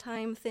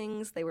back-in-time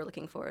things they were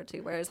looking forward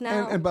to, whereas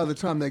now... And by the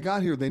time they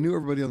got here, they knew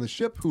everybody on the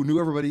ship who knew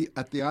everybody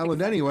at the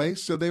island anyway,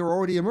 so they were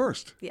already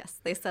immersed. Yes,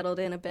 they settled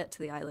in a bit to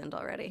the island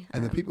already.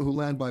 And the people who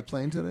land by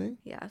plane today?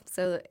 Yeah,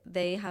 so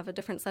they have a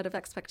different set of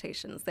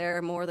expectations.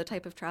 They're more the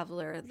type of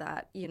traveler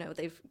that,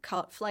 they've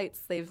caught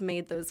flights, they've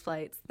made those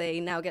flights, they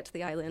now get to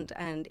the island,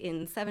 and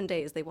in 7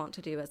 days they want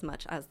to do as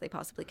much as they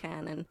possibly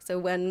can. And so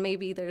when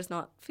maybe there's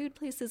not food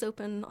places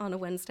open on a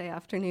Wednesday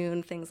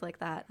afternoon, things like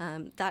that,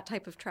 that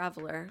type of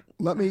traveler.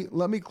 Let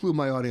me clue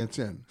my audience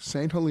in.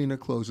 St. Helena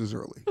closes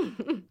early,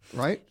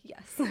 right?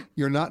 Yes.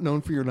 You're not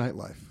known for your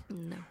nightlife.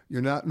 No.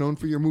 You're not known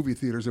for your movie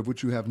theaters, of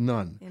which you have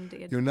none.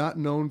 Indeed. You're not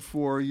known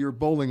for your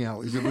bowling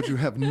alleys, of which you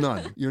have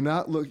none. You're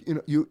not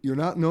you're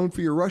not known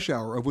for your rush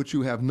hour, of which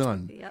you have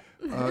none. Yep.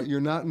 You're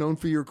not known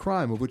for your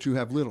crime, of which you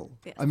have little.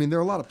 Yes. I mean, there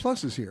are a lot of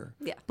pluses here.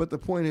 Yeah. But the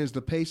point is,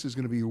 the pace is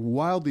going to be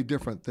wildly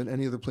different than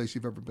any other place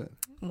you've ever been.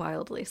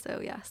 Wildly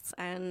so, yes.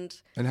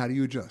 And how do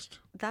you adjust?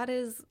 That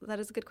is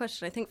a good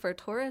question. I think for a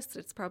tourist,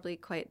 it's probably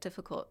quite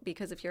difficult,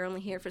 because if you're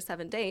only here for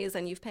 7 days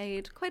and you've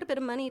paid quite a bit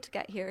of money to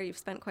get here, you've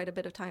spent quite a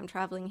bit of time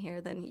traveling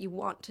here, then you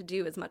want to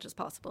do as much as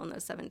possible in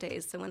those 7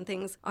 days. So when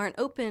things aren't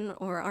open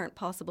or aren't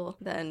possible,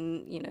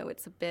 then,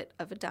 it's a bit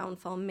of a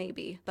downfall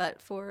maybe.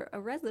 But for a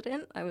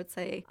resident, I would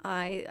say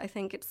I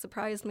think it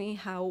surprised me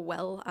how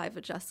well I've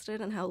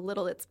adjusted and how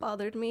little it's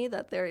bothered me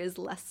that there is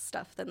less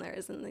stuff than there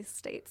is in the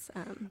States.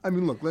 I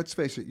mean, look, let's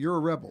face it, you're a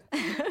rebel.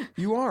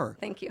 You are.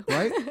 Thank you.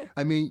 Right?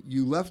 I mean,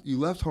 you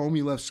left home,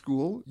 you left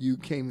school, you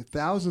came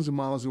thousands of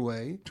miles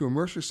away to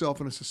immerse yourself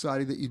in a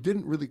society that you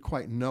didn't really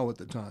quite know at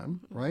the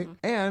time, right?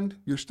 Mm-hmm. And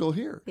you're still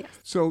here. Yes.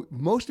 So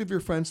most of your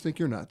friends think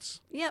you're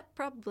nuts. Yep,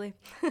 probably.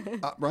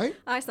 Right?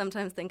 I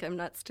sometimes think I'm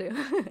nuts too.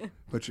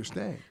 But you're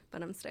staying.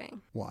 But I'm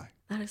staying. Why?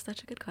 That is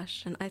such a good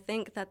question. I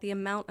think that the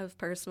amount of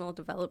personal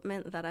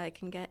development that I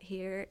can get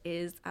here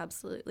is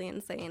absolutely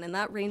insane. And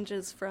that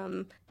ranges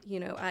from,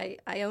 I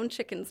own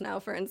chickens now,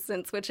 for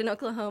instance, which in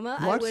Oklahoma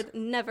I would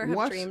never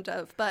have dreamed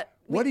of. But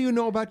what do you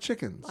know about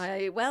chickens?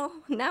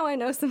 Now I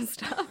know some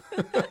stuff.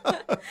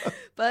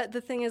 But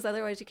the thing is,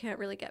 otherwise you can't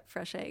really get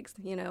fresh eggs,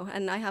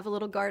 and I have a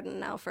little garden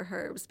now for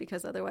herbs,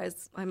 because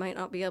otherwise I might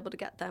not be able to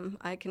get them.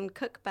 I can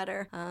cook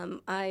better.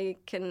 I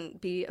can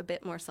be a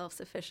bit more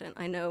self-sufficient.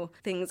 I know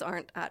things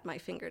aren't at my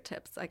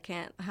fingertips. I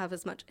can't have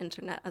as much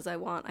internet as I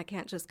want. I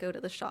can't just go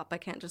to the shop. I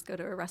can't just go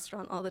to a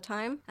restaurant all the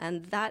time.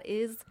 And that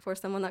is, for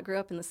someone that grew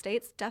up in the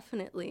States,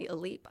 definitely a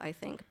leap, I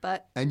think.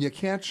 And you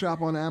can't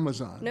shop on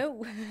Amazon.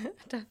 No,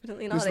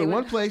 definitely not. This is the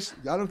one place,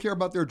 I don't care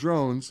about their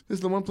drones, this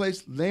is the one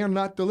place they are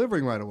not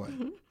delivering right away.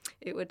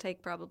 It would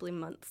take probably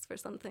months for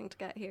something to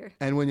get here.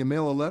 And when you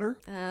mail a letter?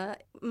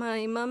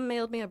 My mom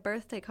mailed me a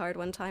birthday card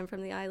one time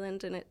from the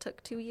island, and it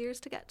took 2 years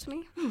to get to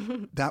me.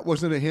 That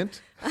wasn't a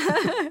hint?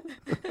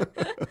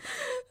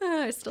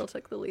 I still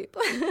took the leap.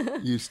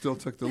 You still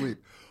took the leap.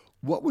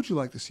 What would you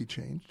like to see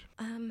changed?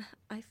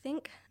 I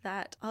think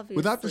that obviously...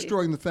 Without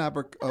destroying the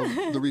fabric of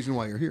the reason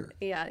why you're here.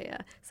 Yeah.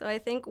 So I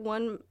think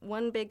one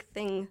big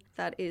thing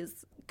that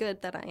is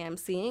good that I am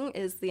seeing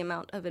is the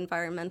amount of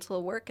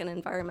environmental work and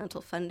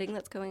environmental funding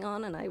that's going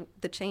on, and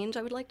the change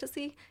I would like to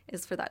see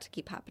is for that to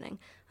keep happening.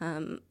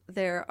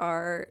 There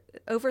are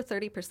over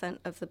 30%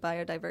 of the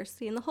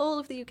biodiversity in the whole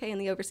of the UK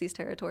and the overseas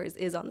territories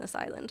is on this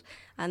island,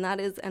 and that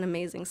is an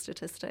amazing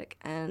statistic,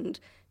 and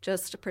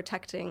just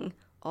protecting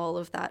all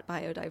of that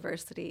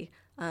biodiversity.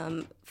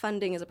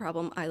 Funding is a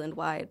problem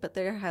island-wide, but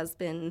there has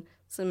been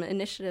some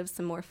initiatives,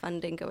 some more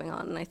funding going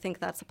on, and I think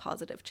that's a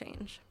positive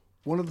change.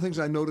 One of the things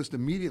I noticed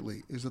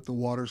immediately is that the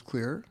water's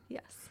clear.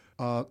 Yes.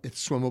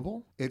 It's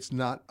swimmable. It's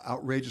not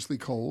outrageously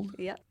cold.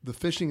 Yep. The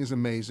fishing is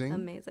amazing.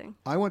 Amazing.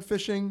 I went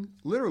fishing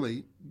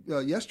literally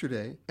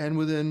yesterday, and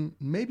within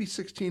maybe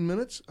 16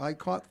 minutes, I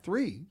caught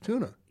 3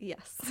 tuna.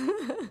 Yes.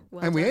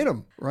 And we ate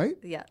them, right?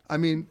 Yeah. I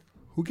mean,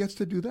 Who gets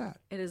to do that?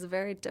 It is a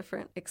very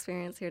different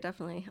experience here,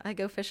 definitely. I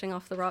go fishing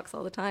off the rocks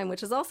all the time,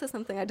 which is also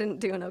something I didn't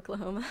do in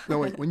Oklahoma. No,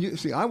 wait. When you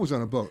see, I was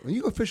on a boat. When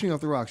you go fishing off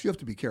the rocks, you have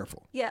to be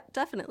careful. Yeah,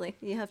 definitely.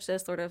 You have to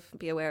sort of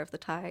be aware of the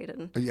tide.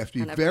 And you have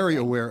to be very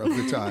aware of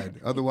the tide.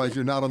 Otherwise,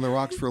 you're not on the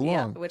rocks for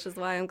long. Yeah, which is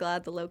why I'm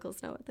glad the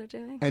locals know what they're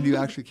doing. And you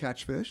actually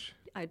catch fish?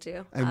 I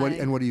do. And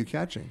what are you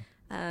catching?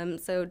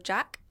 So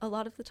jack, a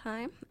lot of the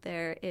time.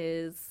 There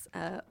is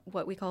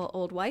what we call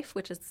old wife,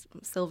 which is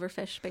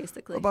silverfish,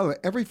 basically. Oh, by the way,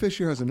 every fish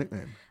here has a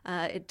nickname.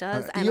 It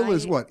does. Eel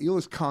is what? Eel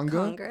is conger.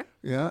 Conger.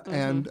 Yeah,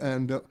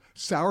 and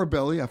sour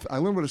belly. I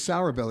learned what a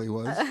sour belly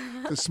was.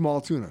 It's a small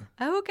tuna.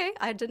 Oh, okay.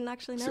 I didn't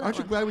actually know. So aren't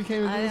you glad we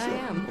came into this? I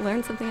am.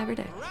 Learn something every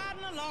day.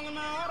 Riding along in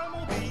my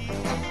automobile,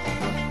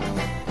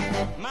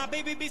 my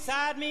baby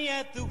beside me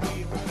at the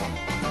wheel,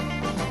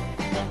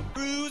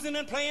 cruising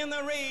and playing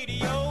the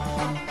radio,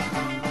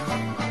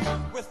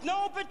 with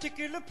no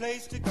particular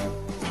place to go.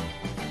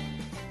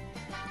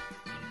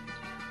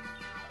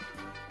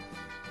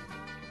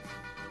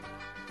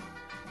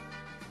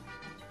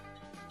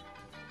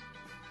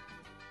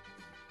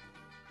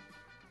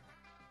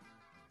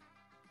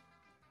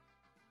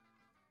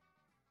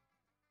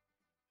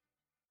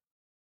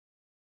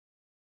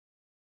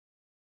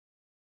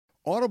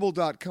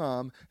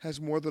 Audible.com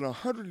has more than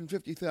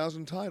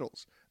 150,000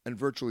 titles and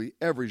virtually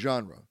every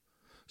genre.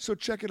 So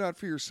check it out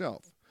for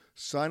yourself.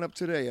 Sign up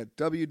today at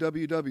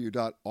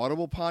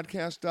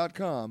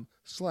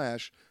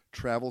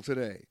www.audiblepodcast.com/travel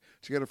today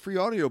to get a free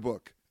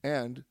audiobook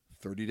and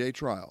 30-day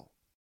trial.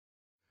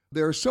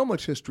 There's so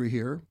much history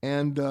here,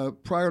 and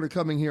prior to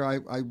coming here,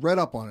 I read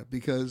up on it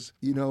because,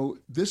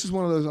 this is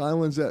one of those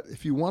islands that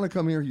if you want to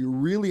come here, you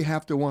really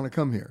have to want to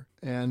come here.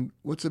 And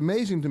what's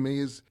amazing to me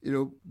is,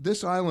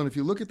 this island, if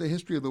you look at the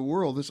history of the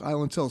world, this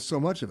island tells so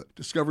much of it.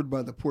 Discovered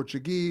by the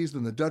Portuguese,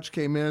 then the Dutch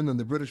came in, then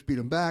the British beat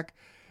them back,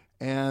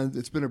 and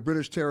it's been a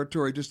British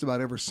territory just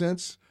about ever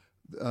since.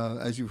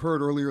 As you've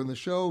heard earlier in the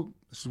show,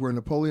 this is where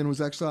Napoleon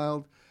was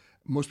exiled.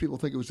 Most people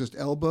think it was just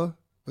Elba,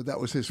 but that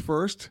was his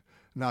first,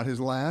 not his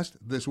last.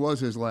 This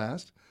was his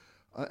last.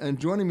 And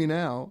joining me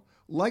now,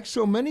 like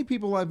so many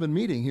people I've been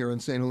meeting here in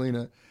St.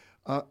 Helena,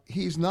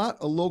 he's not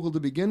a local to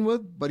begin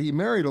with, but he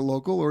married a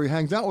local, or he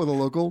hangs out with a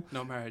local.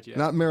 Not married yet.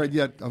 Not married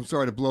yet. I'm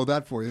sorry to blow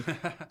that for you.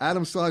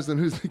 Adam Slisden,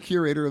 who's the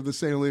curator of the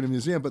St. Helena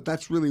Museum, but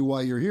that's really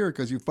why you're here,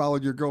 because you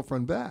followed your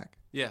girlfriend back.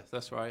 Yeah,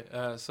 that's right.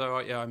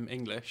 I'm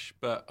English,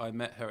 but I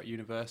met her at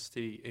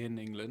university in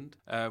England,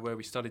 where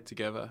we studied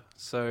together.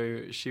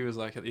 So she was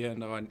like, at the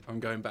end, I'm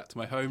going back to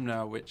my home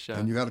now, which...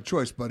 and you had a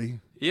choice, buddy.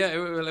 Yeah, it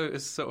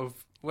was sort of,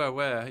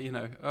 where,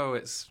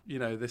 it's,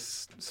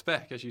 this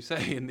speck, as you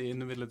say, in the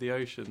middle of the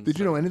ocean. Did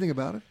you know anything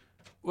about it?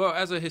 Well,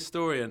 as a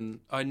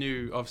historian, I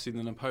knew, obviously,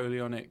 the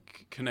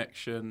Napoleonic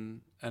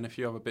connection and a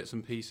few other bits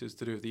and pieces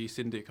to do with the East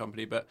India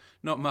Company, but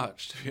not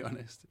much, to be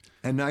honest.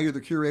 And now you're the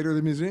curator of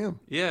the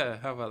museum. Yeah,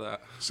 how about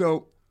that?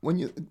 So,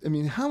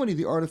 how many of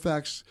the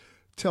artifacts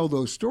tell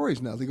those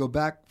stories now? They go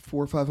back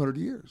 400 or 500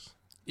 years.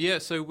 Yeah,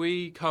 so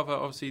we cover,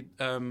 obviously,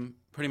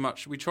 pretty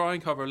much, we try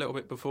and cover a little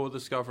bit before the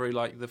discovery,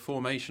 like the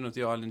formation of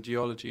the island,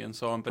 geology and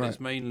so on, but It's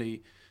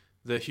mainly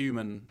the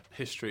human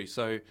history.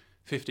 So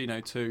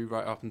 1502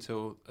 right up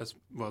until, the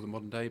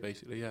modern day,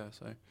 basically, yeah.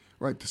 So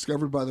right,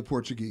 discovered by the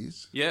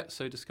Portuguese. Yeah,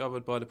 so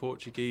discovered by the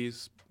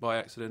Portuguese by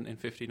accident in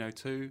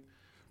 1502.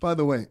 By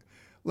the way,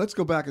 let's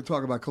go back and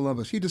talk about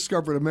Columbus. He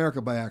discovered America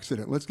by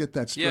accident. Let's get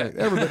that straight.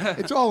 Yeah.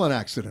 It's all an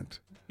accident.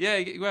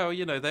 Yeah, well,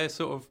 they're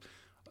sort of,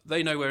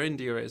 they know where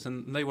India is,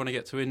 and they want to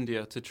get to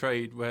India to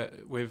trade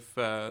with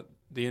the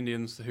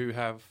Indians who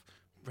have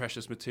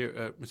precious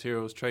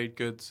materials, trade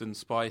goods and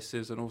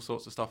spices and all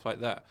sorts of stuff like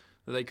that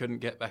they couldn't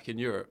get back in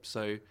Europe.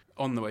 So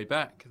on the way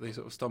back, they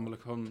sort of stumble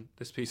upon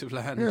this piece of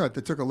land. Yeah, they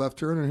took a left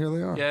turn and here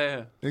they are.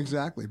 Yeah.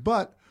 Exactly.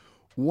 But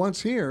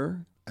once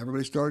here,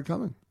 everybody started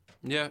coming.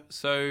 Yeah,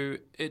 so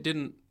it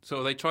didn't,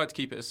 they tried to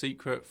keep it a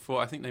secret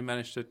I think they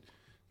managed to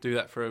do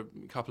that for a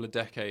couple of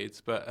decades,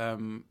 but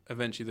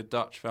eventually the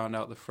Dutch found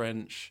out, the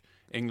French,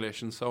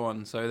 English and so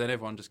on, so then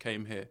everyone just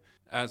came here.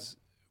 Its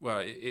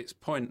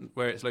point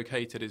where it's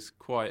located is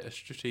quite a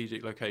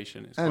strategic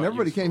location. And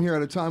everybody came here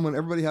at a time when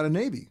everybody had a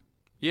navy.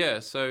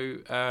 Yeah, so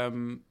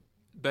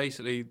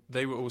basically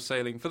they were all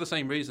sailing for the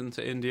same reason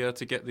to India,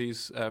 to get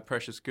these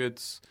precious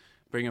goods,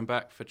 bring them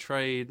back for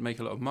trade, make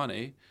a lot of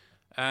money,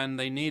 and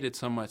they needed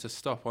somewhere to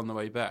stop on the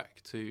way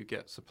back to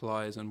get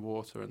supplies and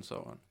water and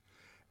so on.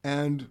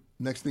 And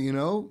next thing you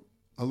know,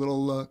 a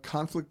little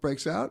conflict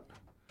breaks out.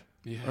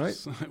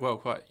 Yes, right? Well,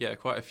 quite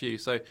a few.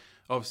 So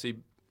obviously,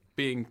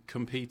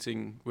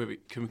 competing with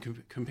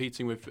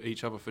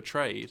each other for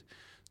trade,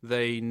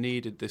 they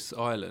needed this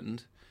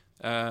island.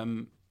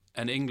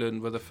 And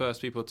England were the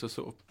first people to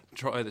sort of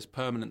try this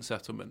permanent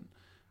settlement.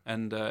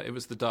 And it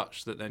was the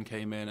Dutch that then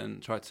came in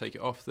and tried to take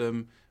it off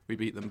them. We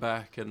beat them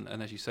back. And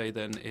as you say,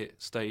 then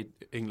it stayed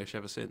English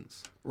ever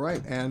since.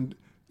 Right. And,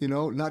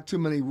 not too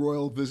many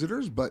royal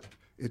visitors, but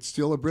it's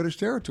still a British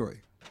territory.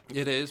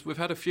 It is. We've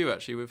had a few,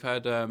 actually. We've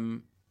had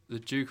the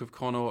Duke of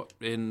Connaught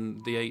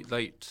in the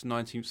late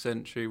 19th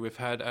century. We've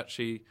had,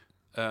 actually,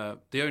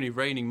 the only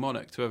reigning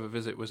monarch to ever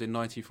visit was in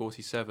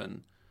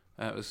 1947.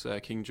 It was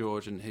King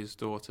George and his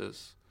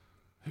daughters,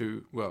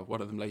 who, well,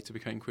 one of them later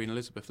became Queen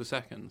Elizabeth II.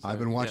 So, I've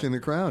been watching The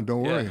Crown,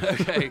 don't worry. Yeah.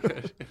 Okay,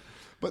 good.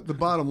 But the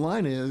bottom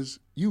line is,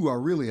 you are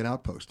really an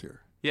outpost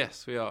here.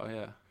 Yes, we are,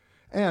 yeah.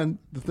 And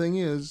the thing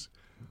is,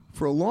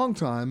 for a long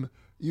time,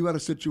 you had a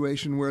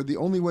situation where the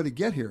only way to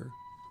get here,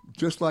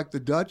 just like the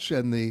Dutch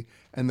and the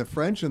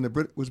French and the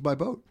Brit, was by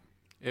boat.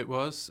 It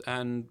was,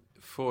 and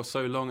for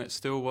so long it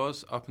still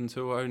was, up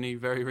until only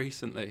very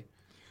recently.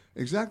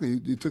 Exactly.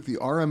 You took the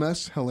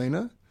RMS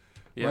Helena,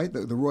 right?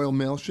 The Royal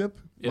Mail ship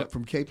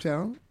from Cape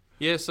Town.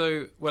 Yeah,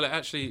 so, well, it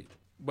actually,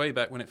 way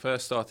back when it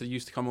first started, it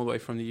used to come all the way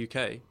from the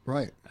UK.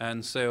 Right.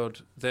 And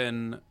sailed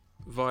then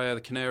via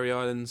the Canary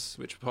Islands,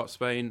 which were part of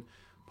Spain,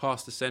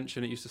 past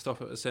Ascension. It used to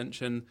stop at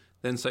Ascension,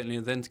 then St.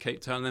 Helena, then to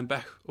Cape Town, then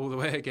back all the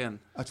way again.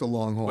 That's a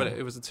long haul. Well,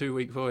 it was a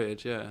 2-week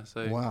voyage, yeah.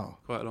 So wow,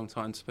 quite a long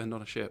time to spend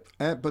on a ship.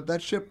 But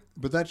that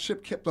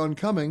ship kept on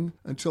coming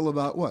until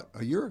about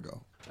a year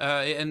ago.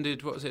 It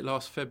ended, what was it,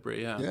 last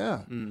February, yeah.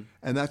 Yeah,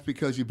 and that's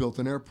because you built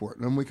an airport.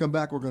 And when we come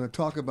back, we're going to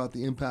talk about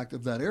the impact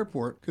of that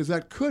airport, because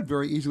that could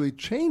very easily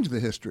change the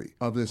history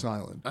of this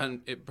island.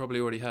 And it probably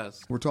already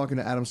has. We're talking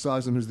to Adam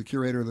Sosman, who's the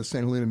curator of the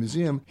St. Helena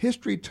Museum.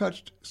 History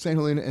touched St.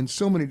 Helena in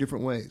so many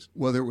different ways,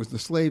 whether it was the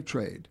slave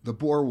trade, the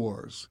Boer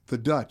Wars, the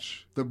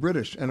Dutch, the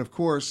British, and of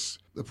course,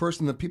 the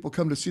person that people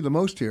come to see the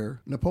most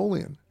here,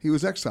 Napoleon. He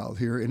was exiled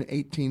here in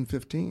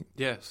 1815.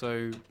 Yeah,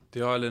 so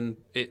the island,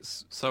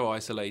 it's so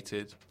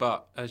isolated,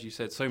 but as you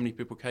said, so many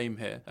people came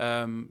here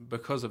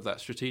because of that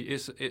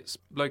strategic. Its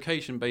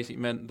location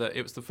basically meant that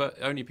it was the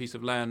only piece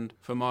of land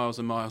for miles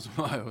and miles and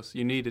miles.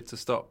 You needed to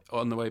stop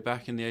on the way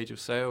back in the age of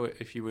sail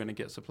if you were going to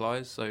get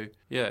supplies. So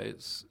yeah,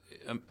 it's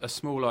a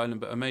small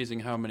island, but amazing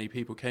how many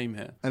people came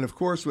here. And of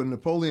course, when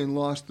Napoleon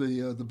lost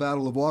the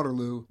Battle of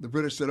Waterloo, the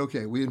British said,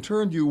 okay, we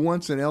interned you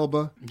once in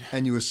Elba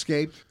and you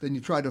escaped. Then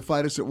you tried to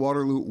fight us at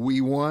Waterloo.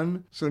 We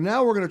won. So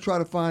now we're going to try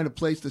to find a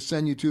place to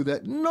send you to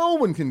that no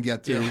one can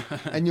get to,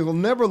 and you will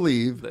never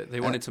leave. They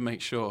wanted to make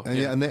sure.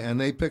 And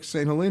they picked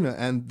St. Helena,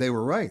 and they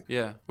were right.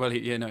 Yeah. Well,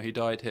 he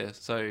died here.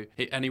 So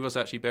he was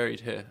actually buried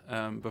here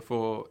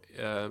before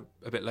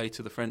a bit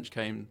later the French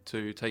came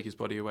to take his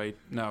body away.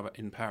 Now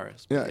in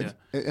Paris. Yeah.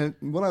 And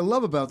what I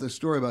love about this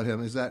story about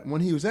him is that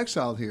when he was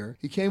exiled here,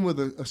 he came with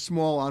a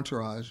small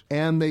entourage,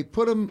 and they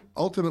put him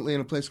ultimately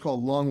in a place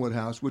called Longwood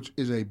House, which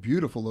is a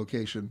beautiful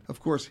location. Of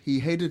course, he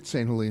hated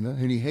St. Helena,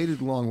 and he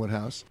hated Longwood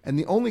House, and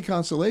the only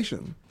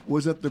consolation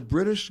was that the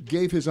British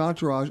gave his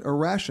entourage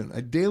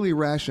a daily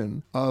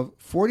ration of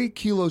 40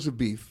 kilos of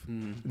beef,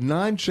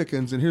 9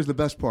 chickens, and here's the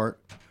best part,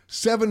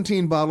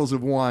 17 bottles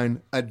of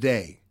wine a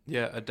day.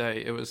 Yeah, a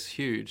day. It was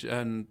huge,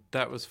 and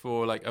that was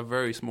for like a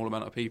very small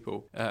amount of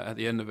people at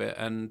the end of it.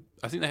 And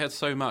I think they had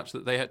so much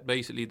that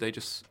they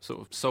just sort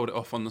of sold it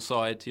off on the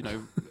side,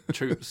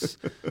 troops,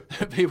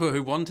 people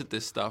who wanted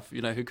this stuff,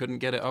 who couldn't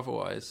get it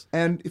otherwise.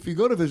 And if you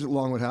go to visit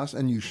Longwood House,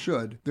 and you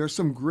should, there are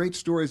some great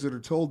stories that are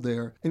told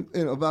there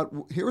about,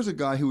 here was a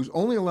guy who was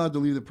only allowed to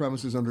leave the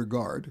premises under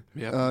guard.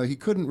 Yep. He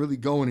couldn't really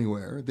go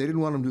anywhere. They didn't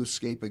want him to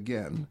escape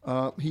again.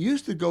 He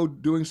used to go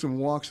doing some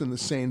walks in the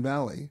Seine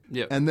Valley.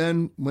 Yep. And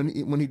then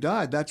when he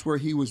died, that's where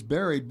he was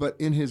buried. But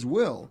in his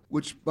will,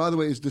 which, by the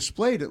way, is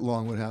displayed at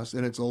Longwood House,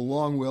 and it's a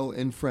long will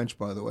in French,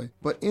 by the way.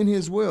 But in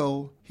his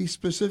will, he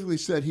specifically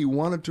said he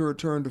wanted to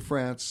return to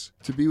France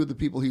to be with the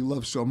people he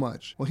loved so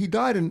much. Well, he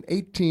died in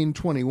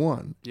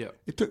 1821. Yeah.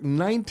 It took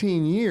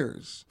 19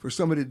 years for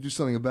somebody to do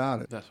something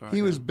about it. That's right.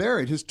 He was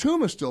buried. His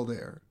tomb is still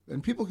there,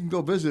 and people can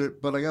go visit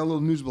it, but I got a little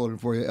news bulletin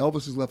for you.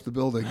 Elvis has left the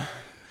building.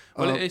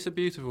 Well, it's a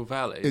beautiful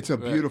valley. It's a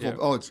beautiful... Yeah.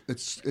 Oh,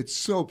 it's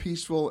so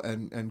peaceful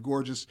and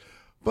gorgeous.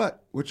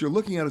 But what you're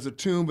looking at is a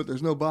tomb, but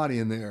there's no body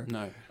in there.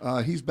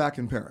 No. He's back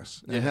in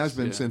Paris, and has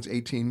been since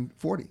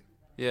 1840.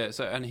 Yeah,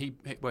 so and he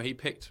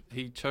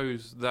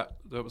chose that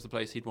was the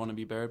place he'd want to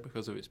be buried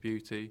because of its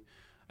beauty,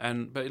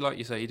 but like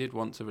you say, he did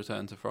want to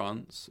return to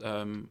France.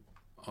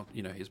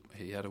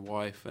 He had a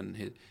wife,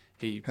 and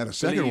he had a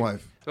second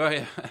wife. Well,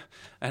 yeah,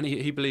 and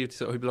he believed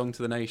he belonged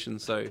to the nation.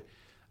 So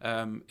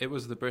it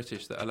was the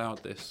British that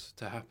allowed this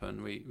to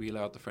happen. We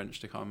allowed the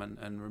French to come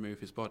and remove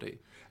his body.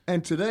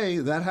 And today,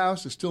 that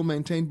house is still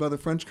maintained by the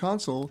French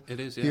consul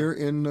here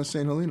in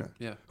St. Helena,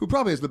 who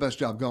probably has the best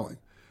job going.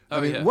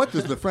 What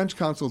does the French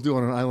consul do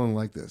on an island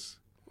like this?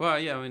 Well,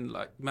 yeah,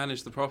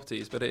 manage the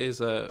properties, but it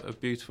is a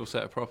beautiful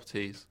set of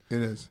properties.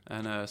 It is.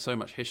 And so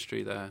much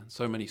history there,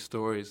 so many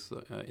stories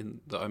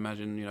that I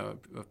imagine,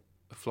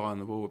 a fly on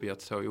the wall would be able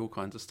to tell you all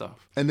kinds of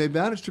stuff. And they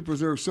managed to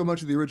preserve so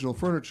much of the original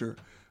furniture.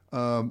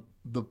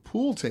 The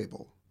pool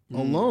table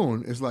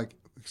alone is like,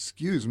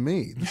 excuse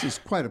me, this is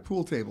quite a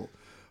pool table.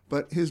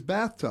 But his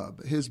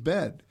bathtub, his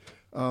bed,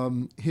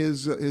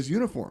 his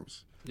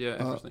uniforms. Yeah,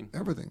 everything.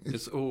 Everything.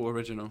 It's all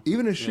original.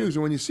 Even his shoes.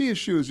 And when you see his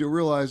shoes, you'll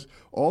realize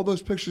all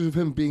those pictures of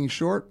him being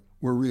short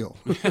were real.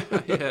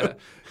 Yeah.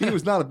 He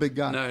was not a big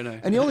guy. No.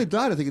 And he only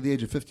died, I think, at the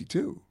age of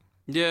 52.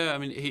 Yeah,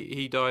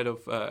 he died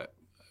of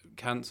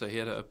cancer. He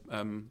had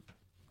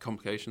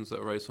complications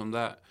that arose from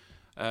that.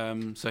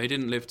 So he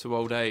didn't live to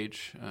old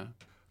age.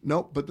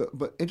 Nope,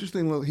 but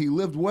interestingly, he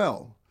lived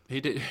well. He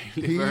did.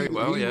 He lived very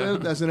well. He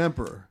lived as an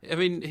emperor. I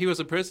mean, he was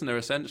a prisoner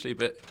essentially,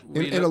 but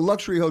in a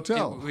luxury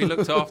hotel. We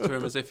looked after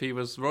him as if he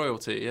was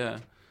royalty. Yeah.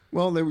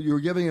 Well, you were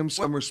giving him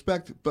some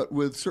respect, but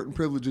with certain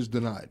privileges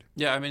denied.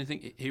 Yeah, I mean, I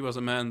think he was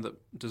a man that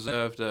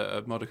deserved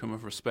a modicum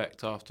of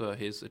respect after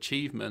his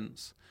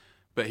achievements,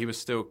 but he was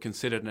still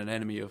considered an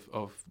enemy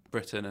of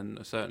Britain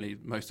and certainly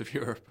most of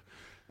Europe.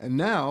 And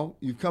now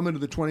you've come into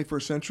the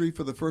 21st century.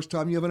 For the first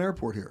time, you have an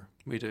airport here.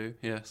 We do,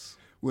 yes.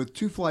 With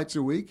 2 flights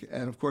a week.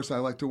 And, of course, I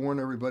like to warn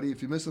everybody,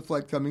 if you miss a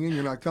flight coming in,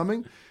 you're not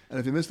coming. And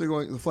if you miss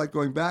the flight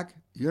going back,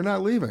 you're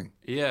not leaving.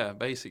 Yeah,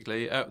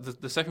 basically.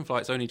 The second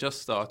flight's only just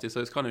started,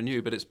 so it's kind of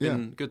new, but it's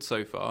been good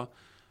so far.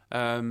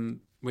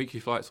 Weekly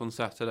flights on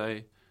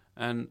Saturday.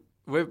 And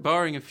we're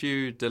barring a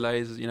few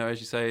delays, as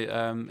you say,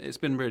 it's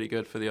been really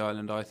good for the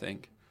island, I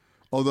think.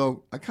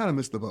 Although, I kind of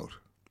missed the boat.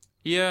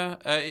 Yeah,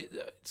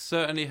 it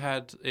certainly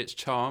had its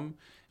charm.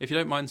 If you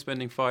don't mind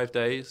spending 5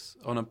 days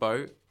on a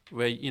boat,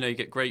 where you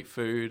get great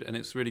food and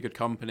it's really good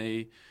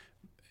company,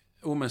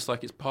 almost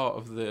like it's part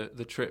of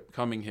the trip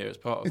coming here. It's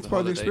part of the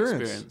holiday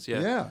experience.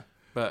 Yeah.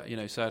 But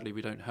sadly,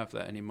 we don't have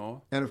that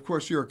anymore. And of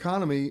course, your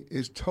economy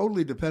is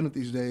totally dependent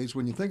these days,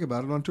 when you think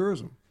about it, on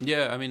tourism.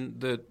 Yeah, I mean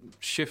the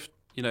shift.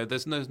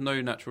 There's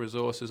no natural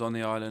resources on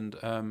the island.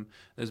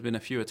 There's been a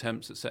few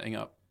attempts at setting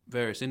up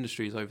various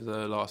industries over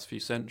the last few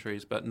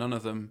centuries, but none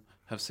of them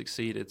have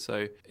succeeded.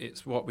 So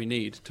it's what we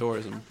need: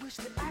 tourism.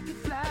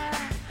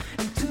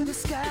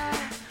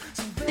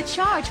 The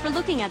charge for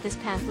looking at this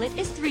pamphlet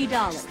is $3.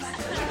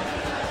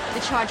 The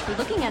charge for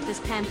looking at this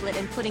pamphlet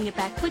and putting it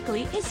back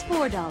quickly is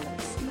 $4.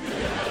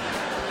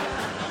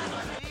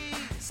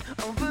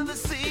 Over the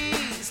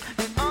seas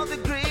and all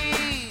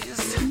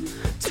degrees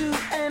to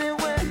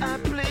anywhere I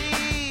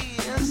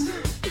please.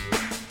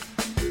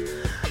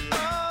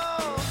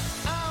 Oh,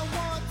 I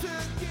want to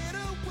get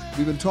away.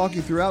 We've been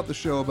talking throughout the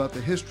show about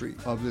the history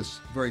of this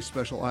very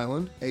special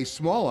island. A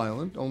small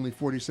island, only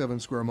 47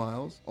 square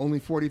miles, only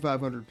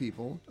 4,500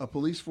 people, a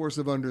police force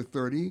of under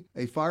 30,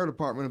 a fire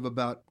department of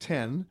about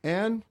 10,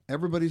 and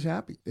everybody's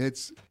happy.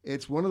 It's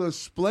one of those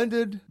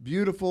splendid,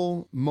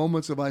 beautiful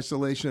moments of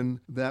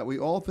isolation that we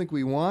all think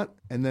we want,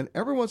 and then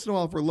every once in a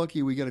while, if we're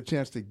lucky, we get a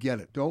chance to get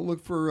it. Don't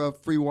look for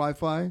free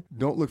Wi-Fi.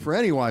 Don't look for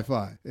any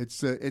Wi-Fi.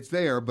 It's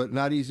there, but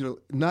not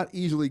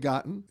easily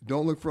gotten.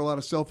 Don't look for a lot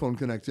of cell phone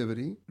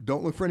connectivity.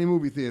 Don't look for any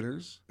movie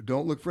theaters.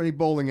 Don't look for any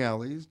bowling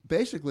alleys.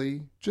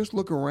 Basically, just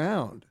look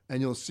around,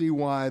 and you'll see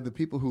why the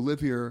people who live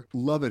here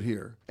love it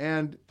here.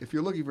 And if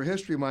you're looking for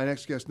history, my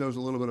next guest knows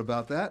a little bit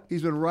about that.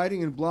 He's been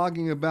writing and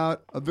blogging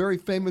about a very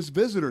famous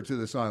visitor to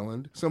this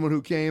island, someone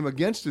who came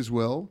against his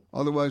will,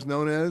 otherwise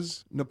known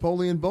as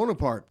Napoleon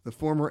Bonaparte, the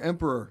former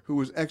emperor who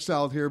was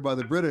exiled here by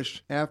the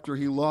British after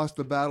he lost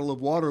the Battle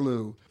of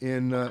Waterloo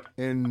in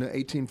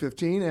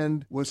 1815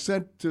 and was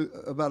sent to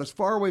about as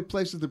far away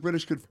place as the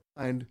British could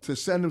find to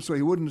send him so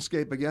he wouldn't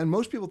escape again.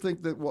 Most people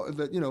think that it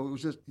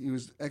was just he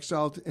was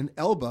exiled in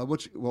Elba,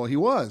 which he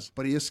was,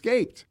 but he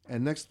escaped.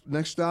 And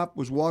next stop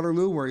was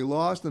Waterloo, where he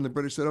lost, and the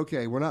British said,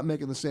 "Okay, we're not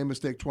making the same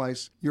mistake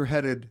twice. You're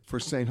headed for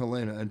St.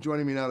 Helena." And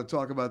joining me now to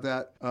talk about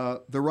that,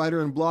 the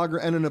writer and blogger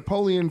and a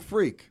Napoleon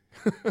freak,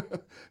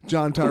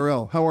 John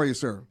Tyrrell. How are you,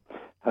 sir?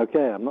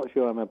 Okay, I'm not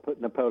sure I'm a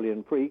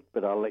Napoleon freak,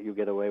 but I'll let you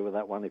get away with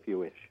that one if you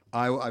wish.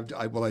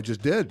 I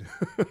just did.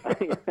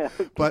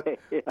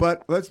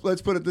 But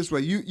let's put it this way.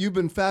 You've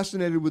been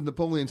fascinated with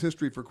Napoleon's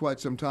history for quite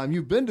some time.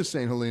 You've been to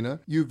St. Helena.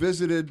 You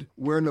visited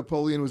where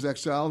Napoleon was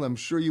exiled. I'm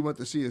sure you went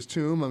to see his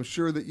tomb. I'm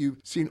sure that you've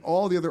seen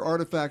all the other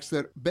artifacts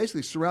that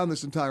basically surround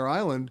this entire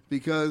island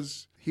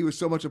because he was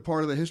so much a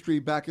part of the history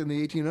back in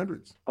the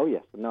 1800s. Oh,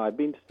 yes. No, I've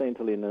been to St.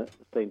 Helena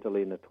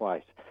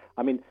twice.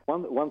 I mean,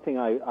 one thing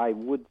I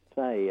would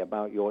say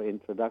about your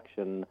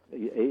introduction,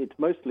 it's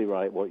mostly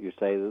right what you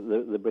say,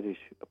 that the British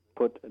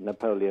put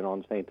Napoleon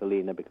on St.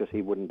 Helena because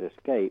he wouldn't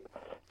escape.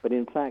 But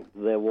in fact,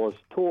 there was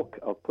talk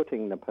of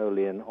putting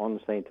Napoleon on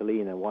St.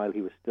 Helena while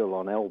he was still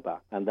on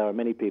Elba. And there are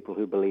many people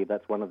who believe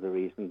that's one of the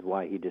reasons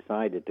why he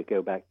decided to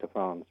go back to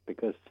France,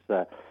 because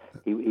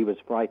he was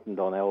frightened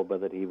on Elba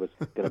that he was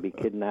going to be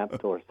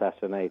kidnapped or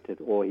assassinated,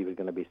 or he was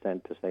going to be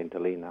sent to St.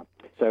 Helena.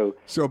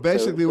 So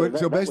basically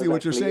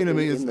what you're saying to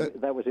me is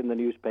that was in the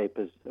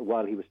newspapers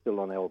while he was still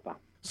on Elba.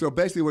 So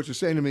basically what you're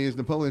saying to me is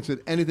Napoleon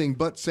said anything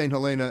but St.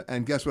 Helena,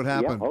 and guess what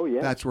happened? Yeah. Oh,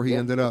 yes. That's where he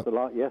ended up.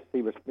 Yes,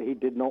 he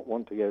did not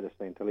want to go to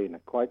St. Helena,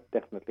 quite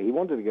definitely. He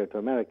wanted to go to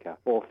America,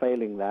 or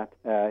failing that,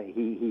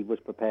 he was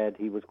prepared.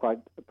 He was quite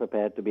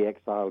prepared to be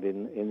exiled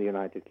in the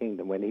United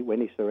Kingdom.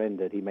 When he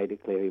surrendered, he made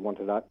it clear he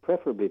wanted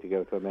preferably to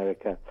go to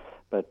America,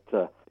 but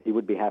he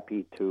would be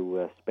happy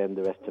to spend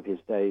the rest of his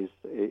days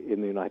in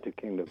the United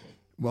Kingdom.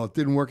 Well, it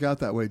didn't work out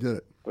that way, did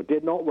it? It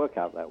did not work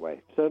out that way.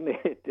 Certainly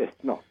it did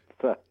not.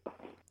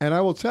 And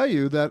I will tell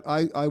you that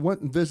I went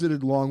and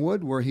visited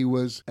Longwood, where he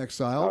was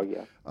exiled,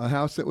 a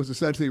house that was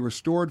essentially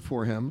restored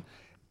for him.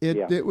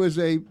 It was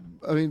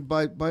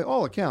by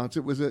all accounts,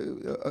 it was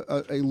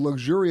a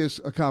luxurious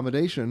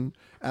accommodation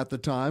at the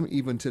time.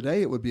 Even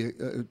today, it would be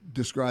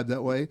described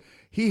that way.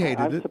 He hated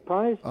it. I'm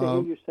surprised to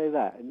hear you say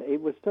that.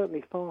 It was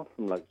certainly far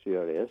from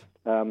luxurious,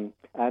 and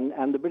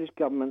the British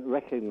government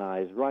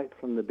recognized right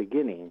from the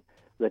beginning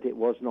that it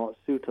was not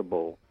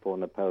suitable for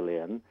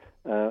Napoleon,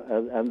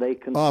 and they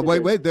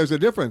considered... Wait, there's a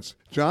difference.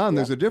 John,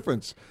 there's a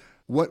difference.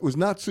 What was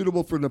not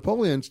suitable for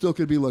Napoleon still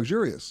could be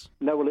luxurious.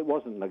 No, well, it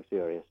wasn't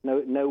luxurious.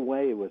 No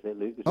way was it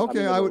luxurious.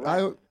 Okay,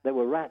 there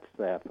were rats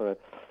there for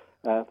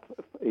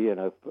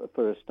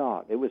a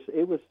start. It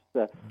was.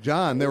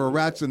 John, there were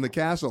rats in the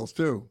castles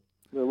too.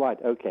 Right.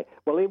 Okay.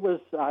 Well, it was.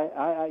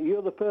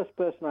 You're the first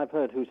person I've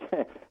heard who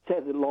said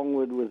that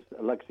Longwood was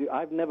luxurious.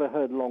 I've never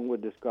heard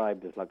Longwood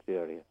described as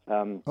luxurious.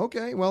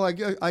 Okay. Well,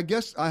 I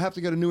guess I have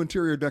to get a new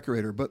interior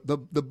decorator. But the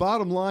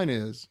bottom line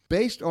is,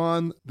 based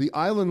on the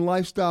island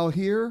lifestyle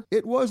here,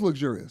 it was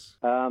luxurious.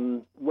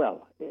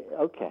 Well,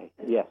 okay.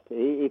 Yes.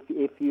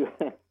 If you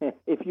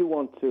if you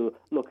want to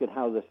look at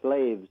how the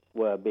slaves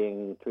were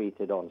being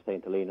treated on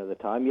St. Helena at the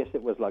time, yes,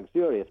 it was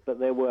luxurious. But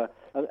there were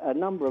a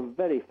number of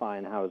very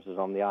fine houses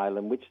on the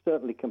island, which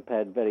certainly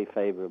compared very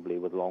favorably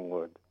with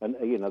Longwood. And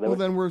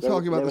then we're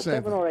talking about the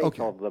same thing. There were 7 or 8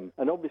 okay. of them,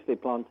 and obviously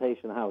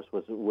Plantation House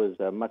was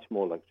much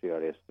more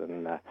luxurious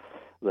than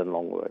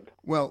Longwood.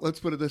 Well, let's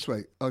put it this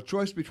way: a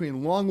choice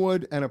between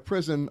Longwood and a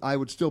prison, I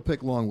would still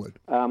pick Longwood.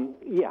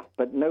 Yeah,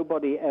 but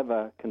nobody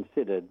ever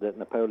considered that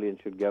Napoleon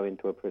should go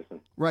into a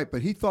prison. Right,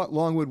 but he thought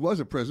Longwood was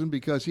a prison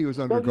because he was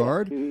under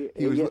guard. He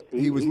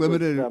was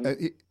limited.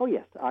 He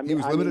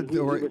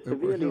was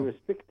severely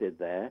restricted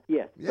there.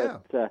 Yes, yeah.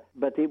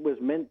 But it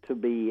was meant to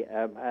be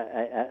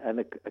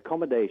an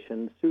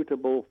accommodation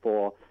suitable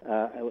for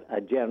a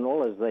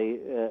general, as they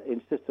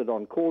insisted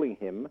on calling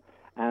him,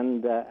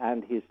 and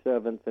his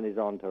servants and his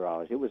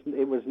entourage. It was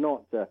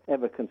not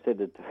ever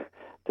considered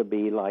to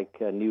be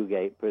like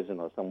Newgate Prison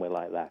or somewhere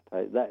like that.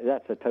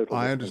 That's a total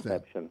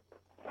misconception.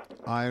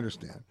 I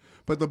understand.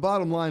 But the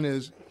bottom line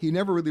is, he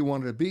never really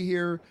wanted to be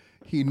here.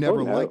 He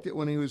never liked it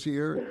when he was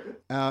here.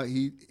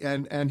 He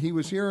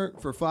was here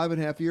for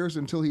 5.5 years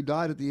until he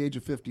died at the age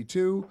of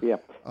 52. Yeah,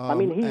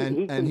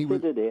 he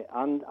considered it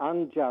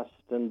unjust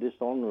and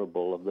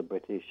dishonourable of the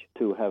British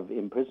to have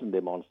imprisoned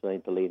him on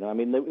St. Helena. I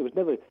mean, it was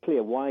never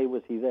clear why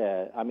was he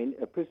there. I mean,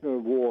 a prisoner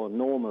of war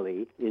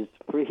normally is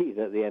freed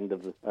at the end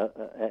of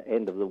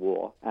the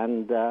war,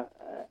 and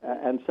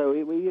so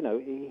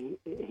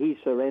he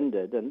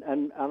surrendered.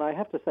 And I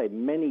have to say,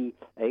 many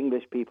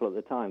English people at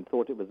the time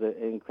thought it was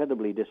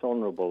incredibly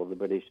dishonourable of the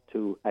British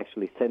to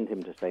actually send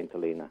him to St.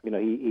 Helena.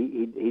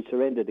 He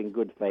surrendered in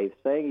good faith,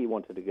 saying he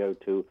wanted to go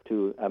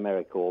to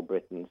America or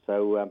Britain.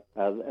 So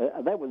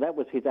that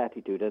was his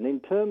attitude. And in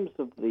terms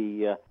of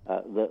the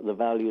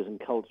values and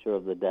culture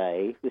of the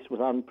day, this was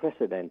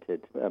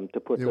unprecedented to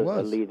put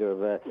a leader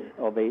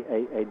of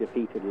a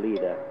defeated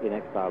leader in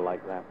exile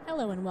like that.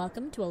 Hello and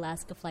welcome to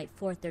Alaska Flight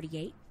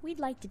 438. We'd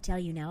like to tell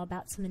you now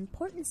about some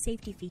important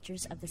safety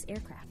features of this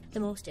aircraft. The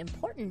most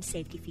important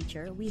safety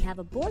feature we have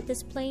aboard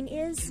this plane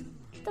is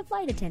the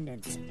flight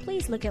attendants.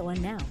 Please look at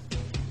one now.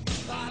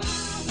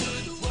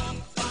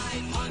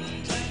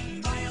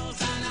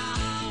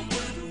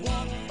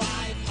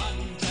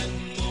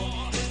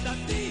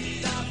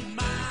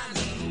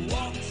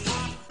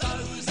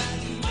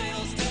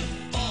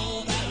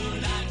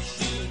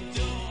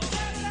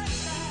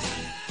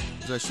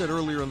 As I said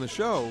earlier in the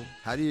show,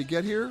 how do you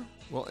get here?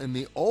 Well, in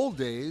the old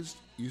days,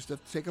 you used to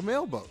have to take a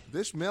mailboat.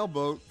 This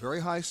mailboat, very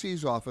high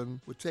seas often,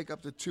 would take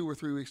up to 2 or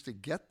 3 weeks to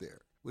get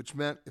there, which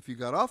meant if you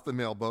got off the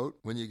mailboat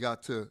when you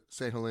got to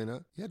St.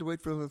 Helena, you had to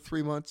wait for another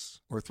 3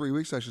 months, or 3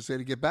 weeks, I should say,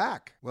 to get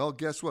back. Well,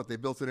 guess what? They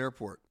built an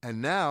airport.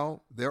 And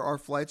now there are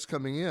flights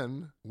coming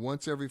in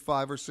once every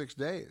 5 or 6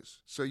 days.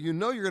 So you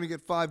know you're going to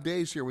get 5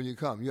 days here when you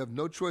come. You have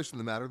no choice in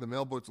the matter. The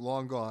mailboat's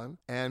long gone.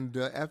 And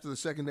after the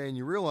second day, and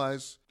you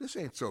realize, this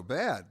ain't so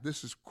bad.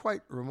 This is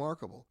quite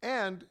remarkable.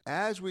 And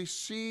as we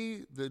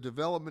see the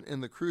development in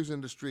the cruise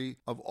industry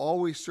of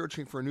always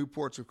searching for new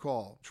ports of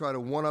call, try to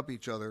one-up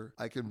each other,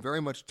 I can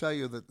very much tell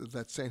you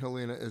that St.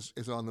 Helena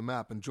is on the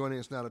map. And joining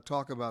us now to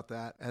talk about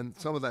that and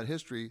some of that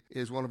history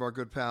is one of our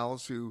good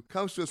pals who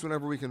comes to us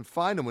whenever we can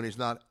find him when he's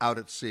not out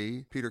at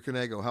sea, Peter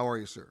Conego. How are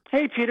you, sir?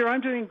 Hey, Peter,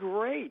 I'm doing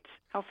great.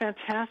 How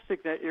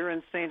fantastic that you're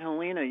in St.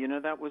 Helena. You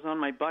know, that was on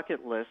my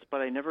bucket list,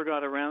 but I never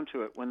got around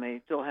to it when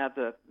they still had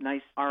the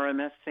nice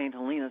RMS St.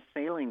 Helena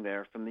sailing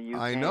there from the UK.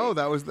 I know,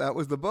 that was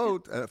the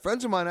boat.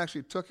 Friends of mine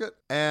actually took it,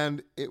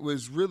 and it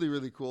was really,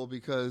 really cool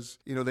because,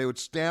 you know, they would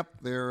stamp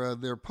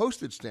their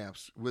postage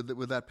stamps with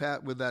that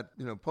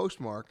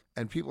postmark,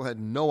 and people had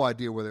no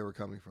idea where they were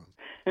coming from.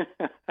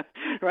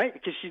 Right,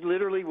 because she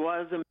literally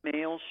was a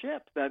mail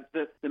ship.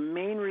 The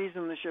main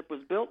reason the ship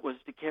was built was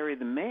to carry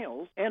the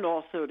mails and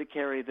also to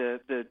carry the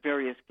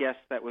various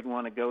guests that would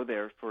want to go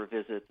there for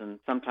visits. And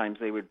sometimes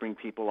they would bring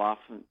people off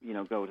and,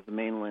 go to the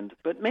mainland.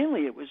 But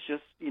mainly it was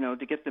just,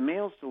 to get the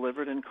mails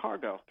delivered and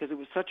cargo because it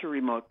was such a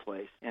remote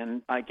place.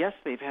 And I guess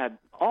they've had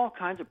all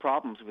kinds of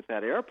problems with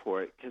that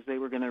airport because they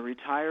were going to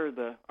retire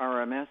the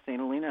RMS St.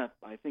 Helena,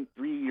 I think,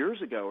 3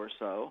 years ago or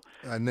so.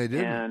 And they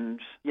did. And,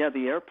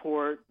 the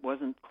airport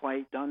wasn't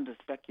quite done to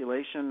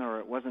speculation, or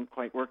it wasn't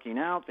quite working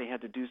out. They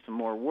had to do some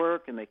more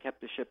work, and they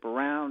kept the ship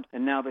around,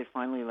 and now they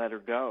finally let her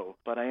go.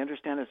 But I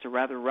understand it's a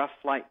rather rough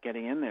flight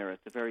getting in there.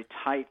 It's a very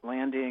tight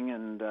landing,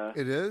 and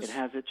it is. It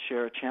has its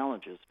share of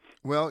challenges.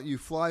 Well, you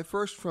fly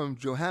first from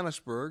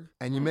Johannesburg,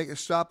 and you make a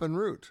stop en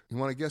route. You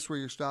want to guess where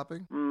you're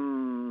stopping?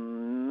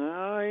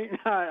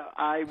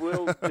 I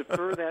will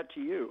defer that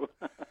to you.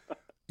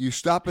 You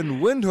stop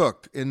in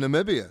Windhoek in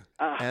Namibia,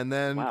 and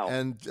then wow.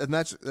 and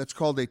that's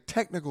called a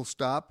technical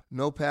stop.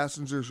 No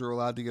passengers are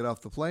allowed to get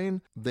off the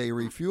plane. They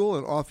refuel,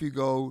 and off you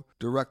go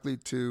directly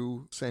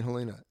to St.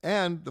 Helena.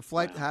 And the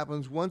flight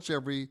happens once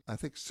every, I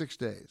think, 6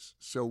 days.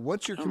 So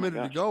once you're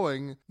committed to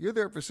going, you're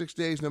there for 6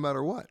 days no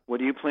matter what. What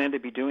do you plan to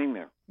be doing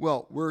there?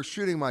 Well, we're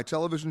shooting my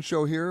television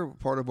show here,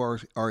 part of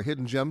our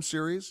Hidden Gems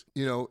series.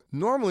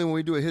 Normally when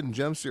we do a Hidden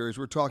Gems series,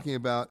 we're talking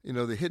about,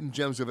 the hidden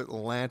gems of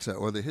Atlanta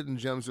or the hidden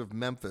gems of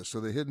Memphis or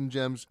the hidden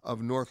gems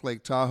of North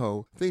Lake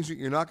Tahoe, things that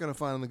you're not going to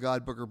find in the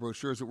guidebook or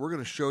brochures that we're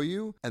going to show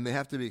you, and they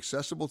have to be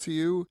accessible to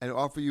you and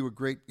offer you a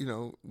great,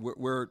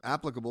 where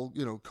applicable,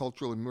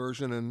 cultural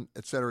immersion and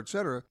et cetera, et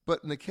cetera.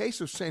 But in the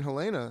case of St.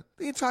 Helena,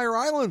 the entire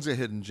island's a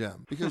hidden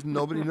gem because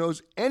nobody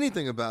knows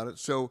anything about it.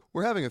 So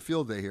we're having a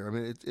field day here. I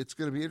mean, it's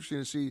going to be interesting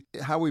to see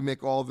how we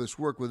make all of this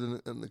work within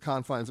the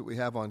confines that we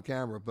have on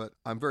camera, but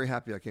I'm very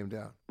happy I came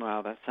down.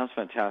 Wow, that sounds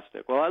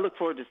fantastic. Well, I look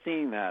forward to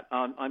seeing that.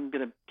 I'm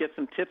going to get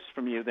some tips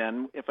from you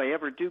then if I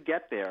ever do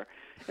get there.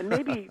 And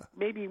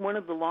maybe one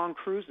of the long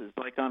cruises,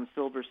 like on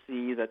Silver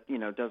Sea that,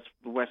 does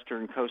the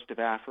western coast of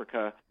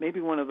Africa, maybe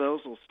one of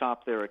those will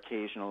stop there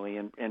occasionally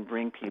and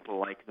bring people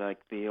like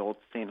the old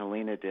St.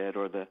 Helena did,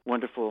 or the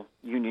wonderful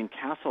Union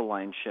Castle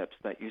Line ships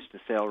that used to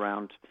sail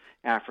around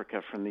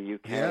Africa from the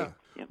UK. Yeah.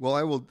 Well,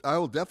 I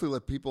will definitely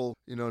let people,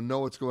 know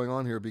what's going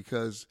on here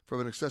because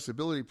from an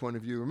accessibility point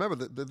of view, remember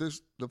that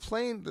there's the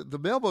plane, the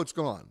mailboat's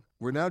gone.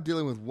 We're now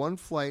dealing with one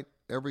flight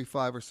every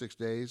 5 or 6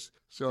 days.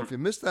 So if you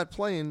miss that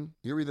plane,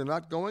 you're either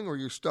not going or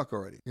you're stuck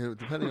already,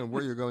 depending on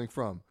where you're going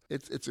from.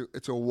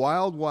 It's a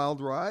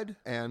wild ride,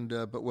 and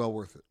but well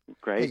worth it.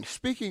 Great.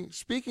 Hey,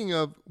 speaking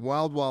of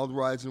wild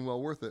rides and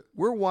well worth it,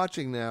 we're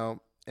watching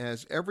now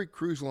as every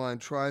cruise line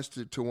tries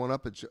to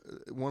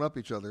one-up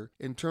each other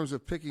in terms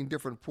of picking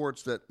different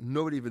ports that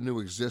nobody even knew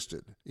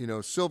existed.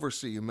 Silver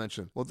Sea, you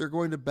mentioned. Well, they're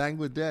going to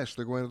Bangladesh.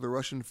 They're going to the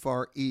Russian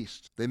Far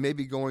East. They may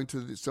be going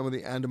to some of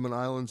the Andaman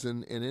Islands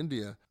in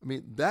India. I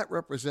mean, that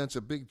represents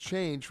a big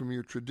change from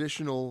your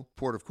traditional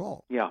port of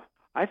call. Yeah.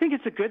 I think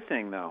it's a good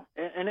thing, though,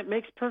 and it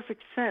makes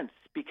perfect sense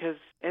because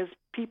as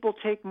people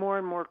take more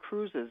and more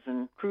cruises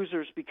and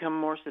cruisers become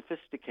more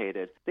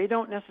sophisticated, they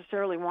don't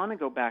necessarily want to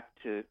go back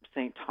to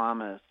St.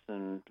 Thomas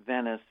and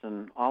Venice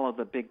and all of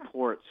the big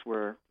ports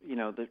where,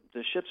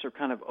 the ships are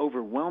kind of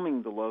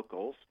overwhelming the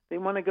locals. They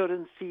want to go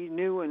to see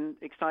new and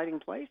exciting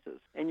places.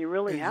 And you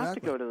really have to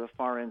go to the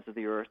far ends of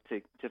the earth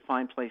to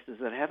find places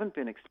that haven't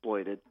been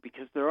exploited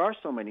because there are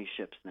so many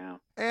ships now.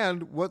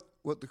 And what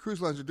the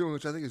cruise lines are doing,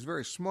 which I think is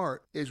very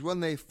smart, is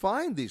when they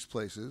find these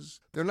places,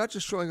 they're not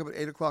just showing up at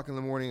 8 o'clock in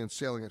the morning and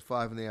sailing at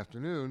 5 in the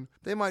afternoon.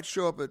 They might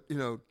show up at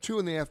 2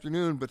 in the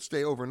afternoon but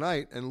stay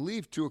overnight and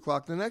leave 2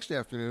 o'clock the next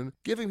afternoon,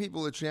 giving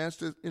people a chance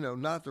to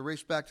not have to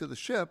race back to the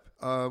ship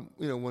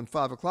when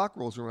 5 o'clock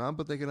rolls around,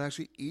 but they can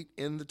actually eat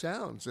in the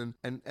towns and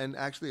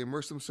actually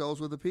immerse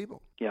themselves with the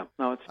people. Yeah,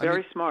 no, it's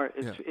very smart.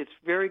 It's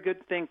very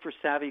good thing for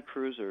savvy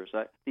cruisers.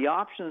 The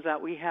options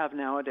that we have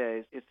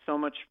nowadays, it's so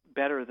much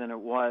better than it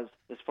was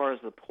as far as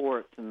the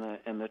ports and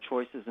the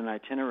choices and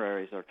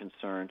itineraries are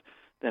concerned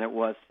than it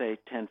was, say,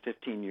 10,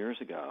 15 years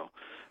ago.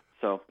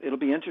 So it'll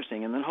be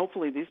interesting. And then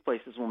hopefully these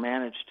places will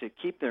manage to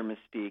keep their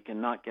mystique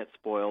and not get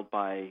spoiled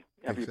by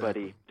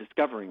everybody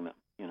discovering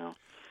them,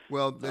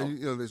 Well,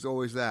 there's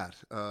always that.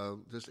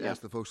 Just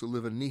ask the folks who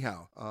live in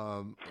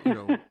Niihau,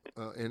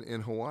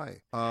 in Hawaii.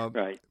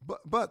 Right.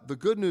 But the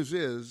good news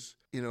is,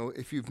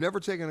 if you've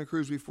never taken a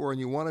cruise before and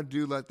you want to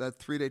do that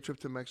 3-day trip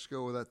to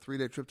Mexico or that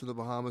 3-day trip to the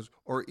Bahamas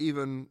or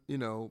even,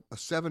 a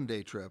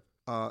 7-day trip,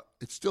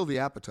 it's still the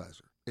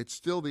appetizer. It's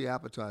still the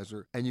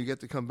appetizer, and you get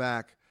to come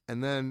back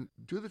and then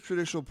do the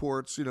traditional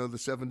ports, the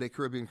 7-day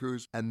Caribbean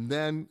cruise, and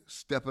then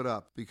step it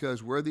up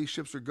because where these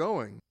ships are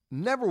going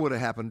never would have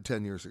happened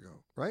 10 years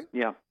ago. right?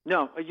 Yeah.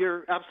 No,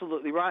 you're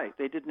absolutely right.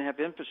 They didn't have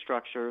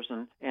infrastructures,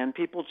 and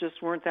people just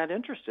weren't that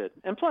interested.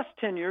 And plus,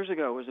 10 years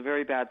ago was a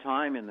very bad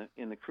time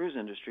in the cruise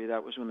industry.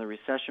 That was when the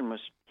recession was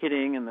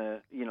hitting, and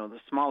the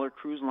smaller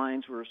cruise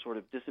lines were sort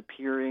of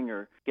disappearing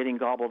or getting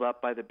gobbled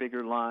up by the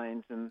bigger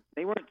lines, and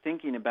they weren't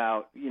thinking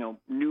about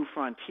new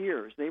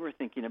frontiers. They were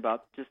thinking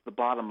about just the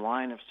bottom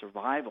line of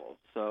survival.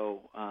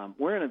 So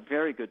we're in a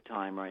very good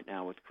time right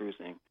now with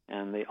cruising,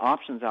 and the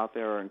options out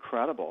there are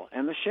incredible.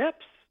 And the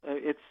ships,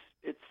 it's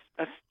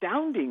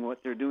astounding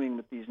what they're doing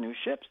with these new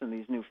ships and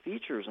these new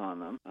features on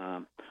them.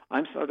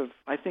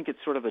 I think it's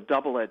sort of a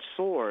double-edged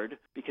sword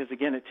because,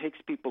 again, it takes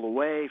people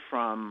away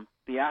from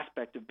the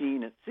aspect of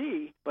being at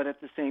sea, but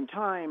at the same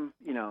time,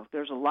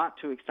 there's a lot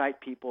to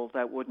excite people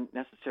that wouldn't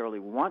necessarily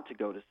want to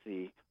go to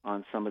sea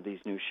on some of these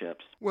new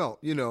ships. Well,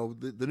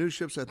 the new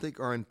ships, I think,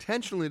 are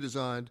intentionally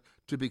designed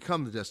to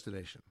become the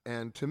destination.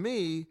 And to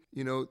me,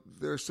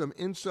 there's some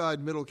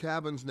inside middle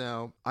cabins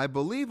now, I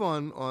believe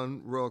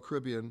on Royal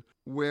Caribbean,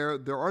 where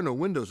there are no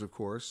windows, of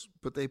course,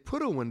 but they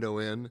put a window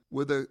in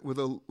with a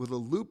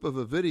loop of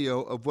a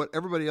video of what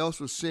everybody else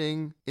was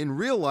seeing in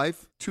real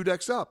life 2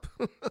 decks up.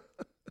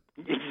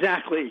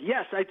 Exactly.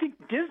 Yes, I think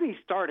Disney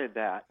started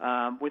that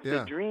with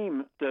the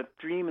Dream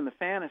and the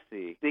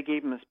Fantasy. They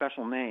gave them a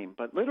special name,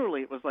 but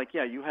literally it was like,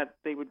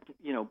 they would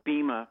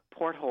beam a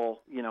porthole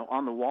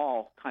on the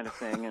wall kind of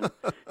thing,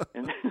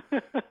 and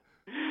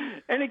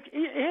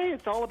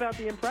it's all about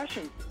the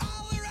impressions.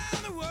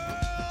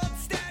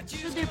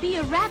 Should there be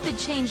a rapid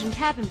change in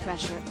cabin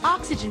pressure,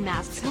 oxygen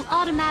masks will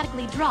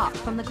automatically drop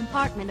from the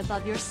compartment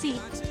above your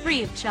seat,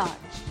 free of charge.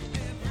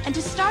 And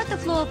to start the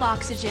flow of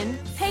oxygen,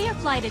 pay your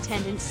flight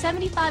attendant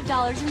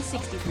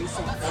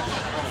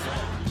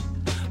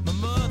 $75.63. My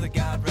mother,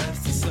 God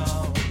rest her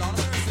soul.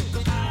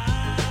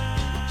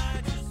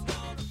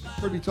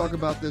 Heard me talk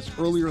about this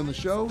earlier in the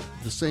show.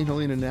 The St.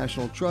 Helena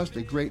National Trust,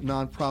 a great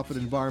nonprofit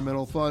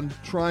environmental fund,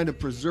 trying to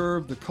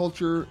preserve the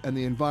culture and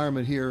the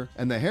environment here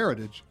and the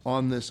heritage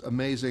on this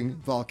amazing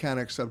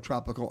volcanic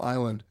subtropical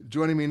island.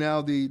 Joining me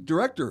now, the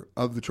director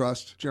of the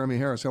trust, Jeremy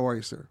Harris. How are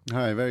you, sir?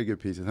 Hi, very good,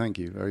 Peter. Thank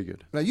you. Very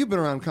good. Now, you've been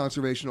around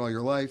conservation all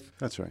your life.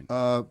 That's right.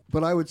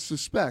 But I would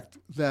suspect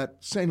that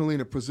St.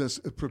 Helena poses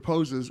and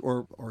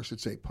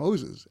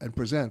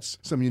presents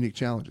some unique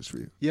challenges for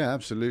you. Yeah,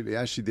 absolutely.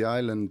 Actually, the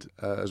island,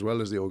 as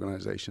well as the organization,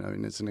 I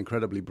mean, it's an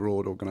incredibly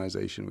broad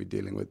organization. We're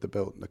dealing with the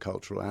built, the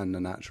cultural, and the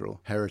natural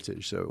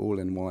heritage, so all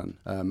in one.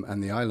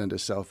 And the island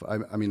itself, I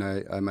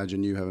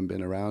imagine you haven't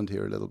been around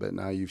here a little bit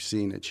now. You've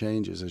seen it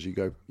changes as you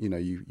go.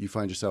 You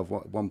find yourself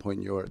at one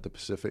point you're at the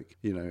Pacific,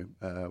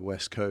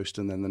 West Coast,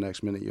 and then the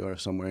next minute you're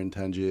somewhere in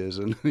Tangiers,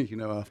 and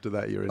after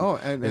that you're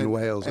in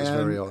Wales. It's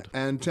very odd.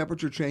 And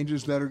temperature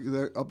changes that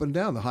are up and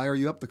down. The higher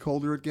you up, the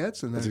colder it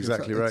gets, and that's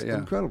exactly right. Yeah,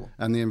 incredible.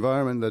 And the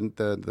environment,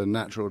 the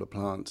natural, the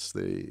plants,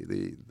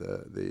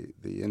 the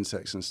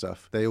insects and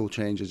stuff, they all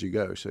change as you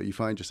go. So you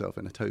find yourself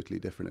in a totally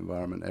different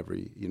environment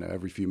every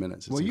few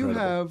minutes. It's incredible. You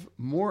have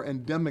more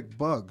endemic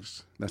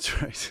bugs.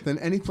 That's right. Than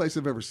any place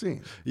I've ever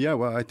seen. Yeah,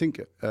 well, I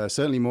think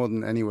certainly more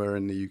than anywhere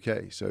in the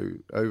UK. So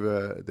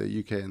over the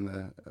UK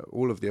and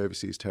all of the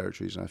overseas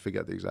territories, and I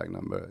forget the exact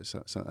number.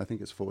 So I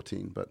think it's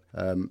 14, but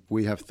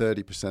we have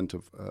 30%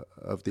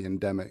 of the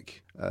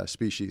endemic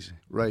species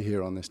right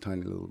here on this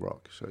tiny little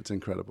rock. So it's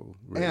incredible.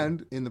 Really.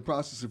 And in the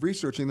process of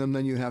researching them,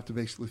 then you have to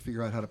basically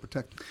figure out how to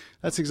protect them.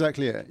 That's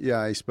exactly it. Yeah,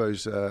 I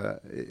suppose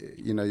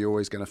you're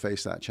always going to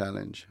face that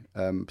challenge,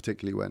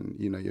 particularly when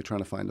you're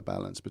trying to find a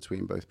balance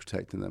between both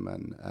protecting them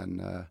and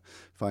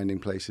finding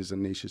places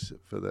and niches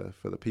for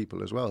the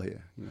people as well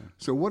here.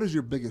 So what is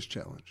your biggest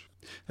challenge?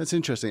 That's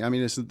interesting. I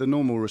mean, it's the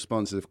normal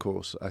response, of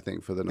course, I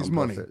think, for the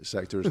non-profit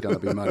sector is going to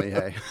be money,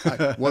 hey?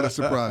 What a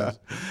surprise.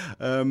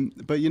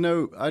 But,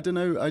 I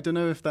don't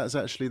know if that's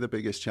actually the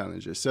biggest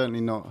challenge. It's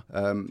certainly not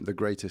the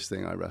greatest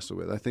thing I wrestle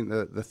with. I think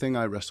the thing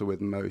I wrestle with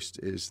most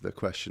is the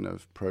question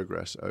of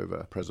progress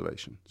over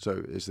preservation.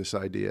 So is this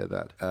idea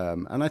that,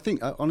 and I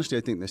think, honestly,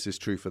 I think this is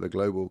true for the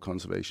global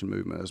conservation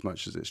movement as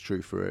much as it's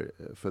true for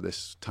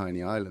this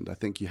tiny island. I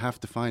think you have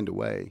to find a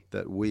way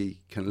that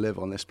we can live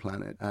on this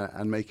planet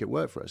and make it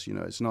work for us.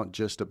 It's not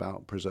just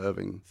about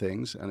preserving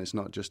things, and it's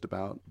not just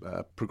about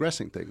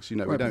progressing things.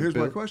 Right, but here's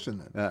my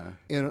question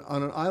then.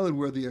 On an island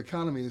where the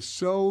economy is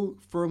so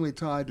firmly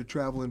tied to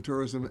travel and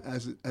tourism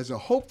as a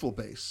hopeful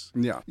base,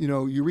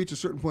 you reach a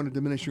certain point of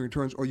diminishing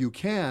returns, or you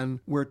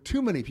can, where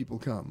too many people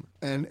come,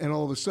 and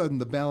all of a sudden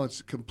the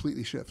balance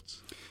completely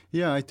shifts.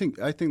 Yeah, I think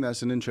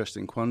that's an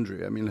interesting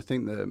quandary. I mean, I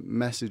think the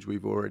message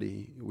we've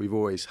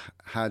always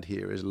had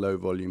here is low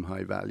volume,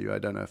 high value. I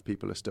don't know if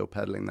people are still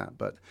peddling that,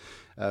 but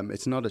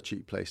it's not a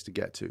cheap place to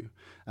get to.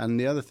 And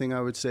the other thing I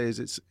would say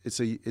is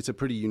it's a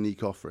pretty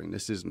unique offering.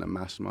 This isn't a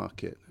mass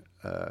market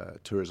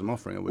tourism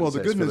offering. Well, the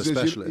good news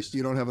is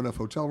you don't have enough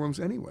hotel rooms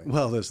anyway.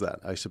 Well, there's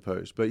that, I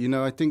suppose. But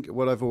I think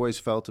what I've always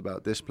felt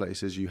about this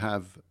place is you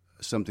have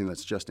something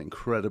that's just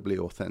incredibly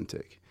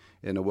authentic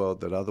in a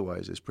world that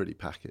otherwise is pretty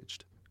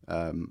packaged.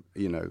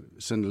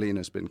 St.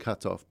 Helena's been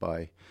cut off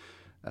by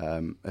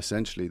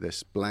essentially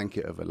this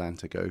blanket of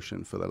Atlantic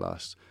Ocean for the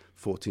last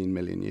 14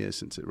 million years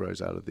since it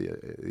rose out of the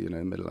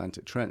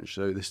Mid-Atlantic Trench.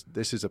 So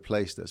this is a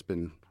place that's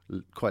been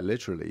quite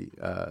literally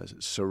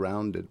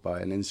surrounded by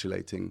an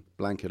insulating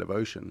blanket of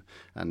ocean,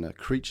 and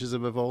creatures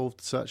have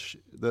evolved such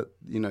that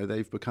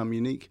they've become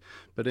unique.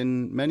 But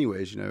in many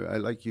ways,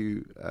 like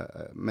you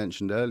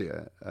mentioned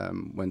earlier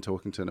when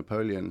talking to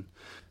Napoleon,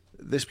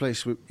 this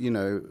place,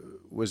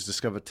 was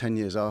discovered 10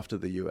 years after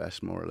the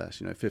U.S., more or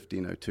less,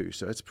 1502.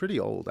 So it's pretty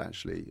old,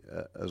 actually,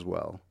 as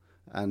well.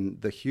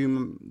 And the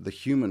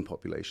human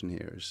population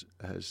here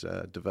has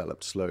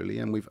developed slowly,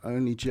 and we've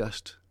only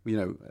just,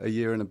 a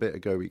year and a bit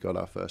ago, we got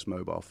our first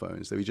mobile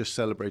phones. We just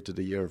celebrated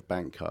a year of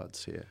bank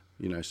cards here,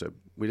 so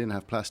we didn't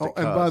have plastic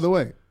cards. And by the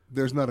way,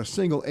 there's not a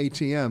single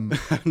ATM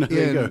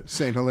in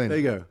St. Helena. There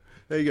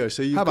you go.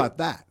 So how about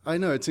that? I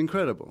know, it's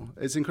incredible.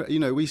 It's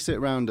incredible. We sit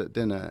around at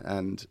dinner,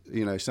 and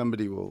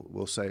somebody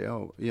will say,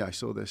 "Oh, yeah, I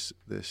saw this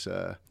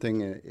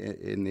thing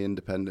in the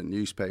Independent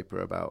newspaper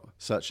about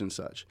such and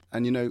such,"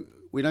 and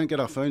we don't get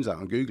our phones out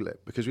and Google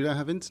it because we don't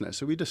have internet,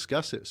 so we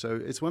discuss it. So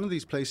it's one of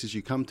these places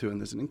you come to, and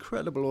there's an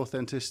incredible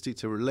authenticity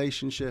to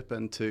relationship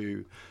and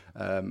to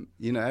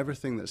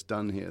everything that's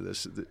done here.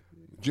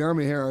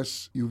 Jeremy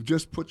Harris, you've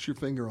just put your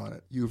finger on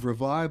it. You've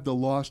revived the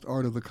lost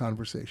art of the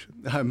conversation.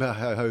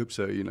 I hope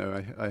so,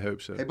 I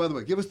hope so. Hey, by the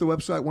way, give us the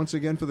website once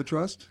again for the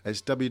Trust.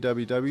 It's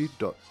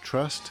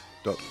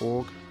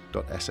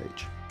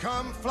www.trust.org.sh.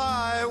 Come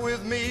fly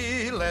with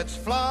me, let's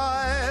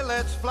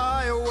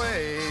fly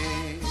away.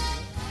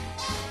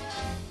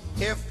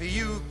 If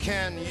you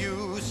can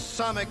use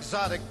some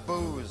exotic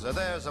booze,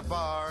 there's a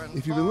bar.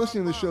 If you've been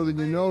listening to the show, then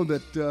you know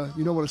that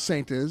you know what a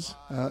saint is.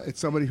 It's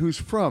somebody who's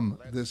from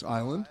this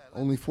island.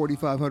 Only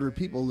 4,500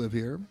 people live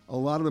here. A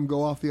lot of them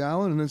go off the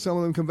island, and then some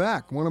of them come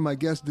back. One of my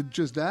guests did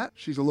just that.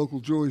 She's a local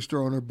jewelry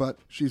store owner, but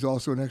she's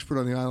also an expert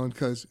on the island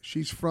because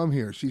she's from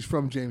here. She's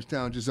from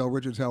Jamestown. Giselle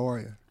Richards, how are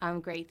you? I'm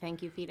great.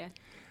 Thank you, Peter.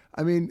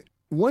 I mean,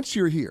 once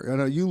you're here, I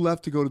know you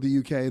left to go to the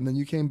UK, and then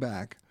you came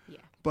back.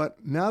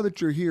 But now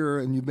that you're here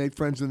and you've made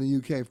friends in the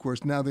UK, of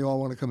course, now they all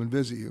want to come and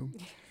visit you,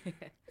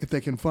 if they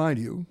can find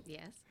you.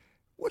 Yes.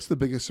 What's the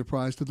biggest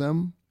surprise to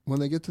them when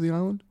they get to the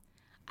island?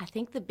 I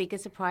think the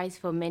biggest surprise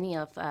for many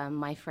of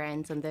my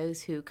friends and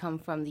those who come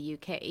from the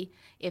UK,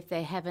 if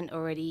they haven't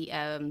already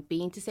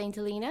been to St.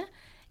 Helena,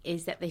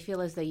 is that they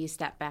feel as though you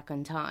step back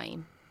on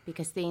time.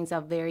 Because things are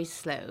very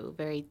slow,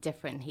 very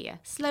different here.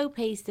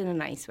 Slow-paced in a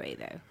nice way,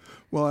 though.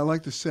 Well, I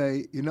like to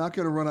say you're not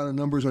going to run out of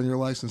numbers on your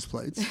license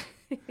plates.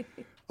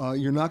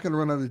 You're not going to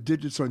run out of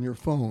digits on your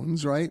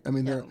phones, right? I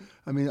mean, No.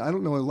 I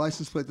don't know a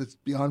license plate that's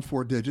beyond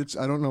 4 digits.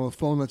 I don't know a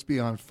phone that's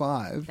beyond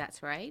 5.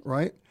 That's right.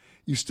 Right?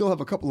 You still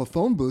have a couple of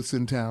phone booths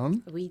in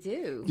town. We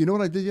do. You know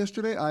what I did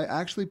yesterday? I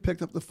actually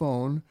picked up the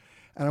phone,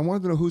 and I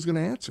wanted to know who's going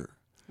to answer.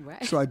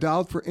 Right. So I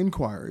dialed for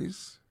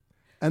inquiries,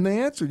 and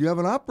they answered. You have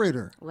an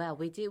operator. Well,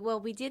 we do.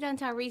 Well, we did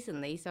until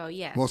recently, so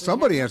yes. Well,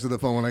 somebody answered the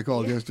phone when I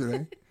called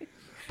yesterday.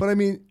 But I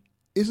mean,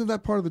 isn't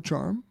that part of the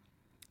charm?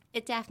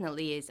 It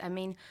definitely is. I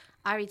mean,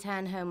 I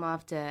returned home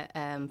after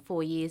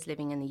 4 years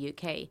living in the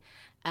UK.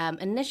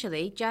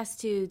 Initially, just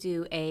to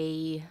do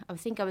I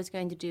think I was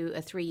going to do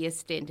a 3-year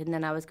stint, and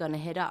then I was going to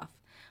head off.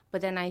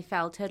 But then I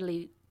fell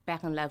totally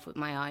back in love with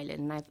my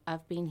island, and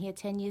I've been here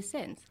 10 years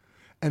since.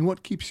 And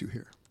what keeps you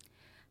here?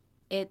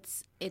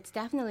 It's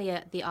definitely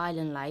the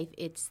island life.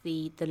 It's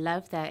the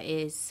love that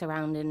is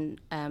surrounding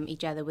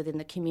each other within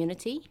the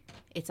community.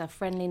 It's our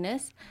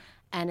friendliness.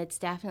 And it's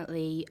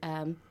definitely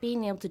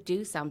being able to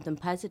do something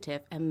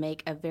positive and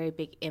make a very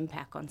big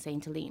impact on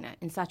St. Helena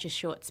in such a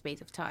short space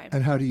of time.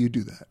 And how do you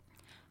do that?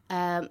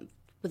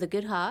 With a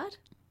good heart,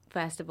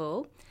 first of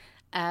all.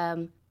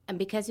 And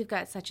because we've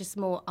got such a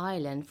small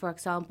island, for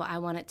example, I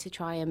wanted to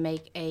try and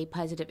make a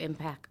positive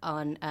impact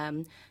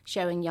on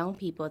showing young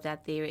people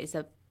that there is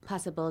a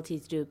possibility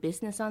to do a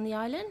business on the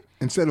island.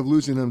 Instead of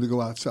losing them to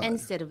go outside.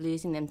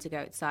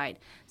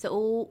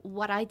 So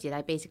what I did,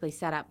 I basically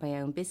set up my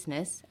own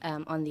business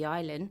on the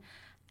island,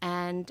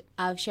 and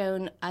I've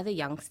shown other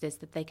youngsters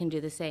that they can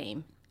do the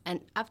same. And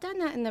I've done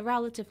that in a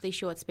relatively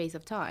short space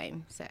of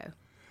time.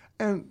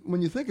 And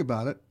when you think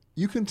about it,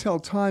 you can tell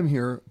time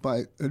here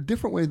by a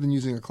different way than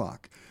using a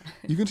clock.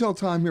 You can tell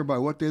time here by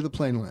what day the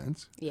plane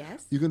lands.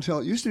 Yes. You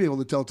used to be able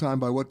to tell time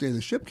by what day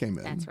the ship came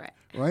in. That's right.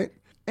 Right?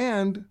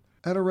 And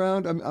at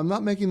around, I'm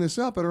not making this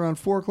up, at around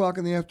 4 o'clock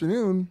in the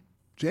afternoon,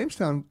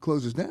 Jamestown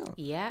closes down.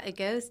 Yeah, it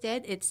goes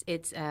dead. It's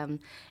home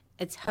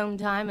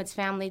time, it's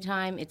family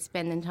time, it's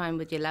spending time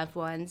with your loved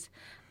ones.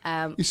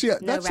 You see,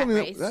 that's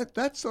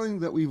something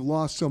that we've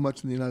lost so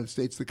much in the United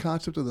States, the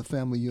concept of the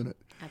family unit.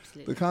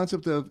 Absolutely. The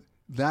concept of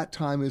that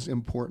time is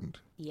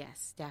important.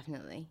 Yes,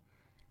 definitely.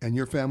 And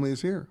your family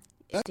is here.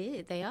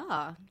 They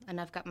are.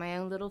 And I've got my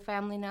own little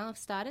family now. I've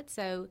started,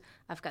 so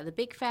I've got the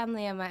big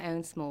family and my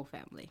own small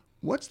family.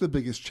 What's the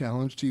biggest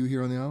challenge to you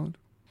here on the island?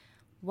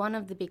 One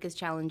of the biggest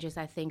challenges,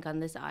 I think, on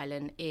this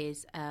island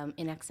is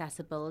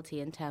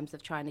inaccessibility in terms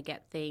of trying to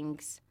get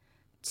things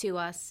to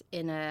us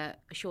in a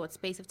short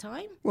space of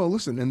time. Well,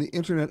 listen, in the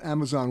internet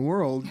Amazon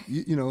world,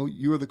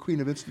 you are the queen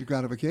of instant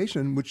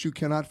gratification, which you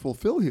cannot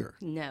fulfill here.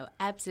 No,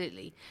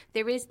 absolutely.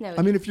 There is no...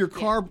 I mean, if your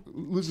car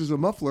loses a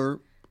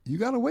muffler, you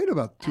got to wait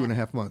about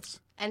 2.5 months.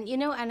 And,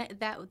 and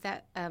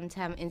that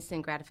term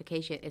instant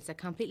gratification is a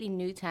completely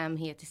new term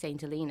here to St.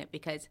 Helena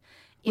because...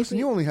 Listen,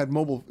 you've only had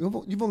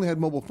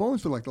mobile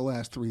phones for like the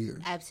last 3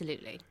 years.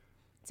 Absolutely.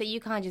 So you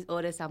can't just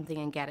order something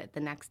and get it the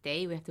next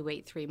day. We have to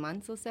wait 3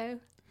 months or so.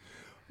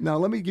 Now,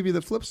 let me give you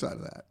the flip side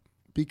of that.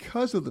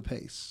 Because of the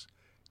pace,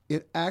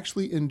 it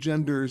actually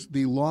engenders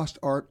the lost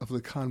art of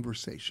the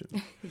conversation.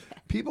 Yes.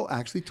 People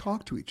actually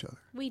talk to each other.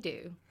 We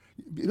do.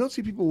 You don't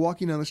see people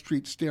walking down the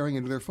street staring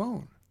into their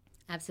phone.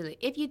 Absolutely.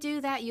 If you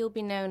do that, you'll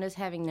be known as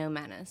having no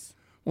manners.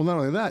 Well, not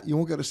only that, you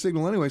won't get a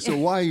signal anyway, so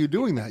why are you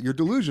doing that? You're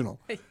delusional,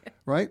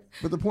 right?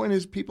 But the point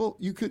is,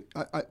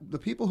 the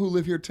people who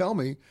live here tell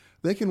me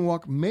they can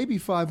walk maybe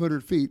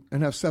 500 feet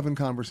and have 7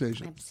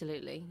 conversations.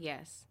 Absolutely,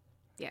 yes.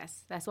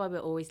 Yes, that's why we're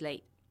always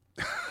late.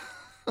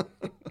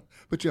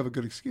 But you have a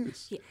good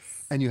excuse. Yes.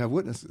 And you have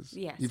witnesses.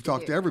 Yes. You've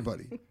talked to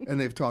everybody, and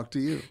they've talked to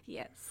you.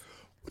 Yes.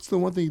 What's the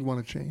one thing you'd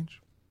want to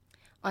change?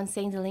 On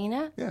St.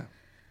 Helena? Yeah.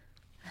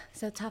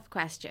 So, tough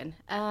question.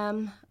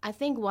 I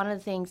think one of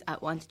the things I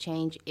want to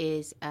change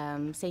is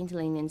St.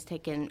 Helenans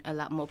taking a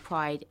lot more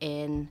pride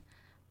in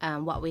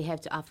what we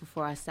have to offer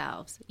for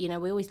ourselves. We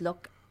always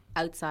look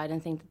outside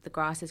and think that the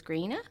grass is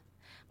greener.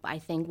 But I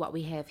think what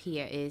we have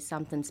here is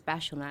something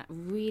special, and I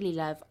really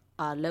love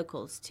our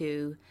locals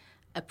to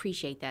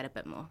appreciate that a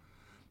bit more.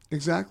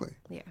 Exactly.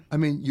 Yeah. I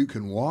mean, you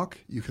can walk,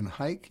 you can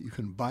hike, you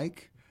can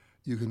bike,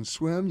 you can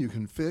swim, you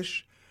can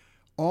fish,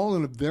 all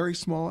in a very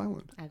small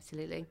island.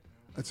 Absolutely.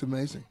 That's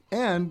amazing.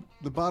 And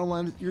the bottom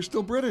line is you're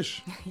still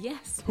British.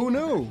 Yes. Who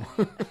knew?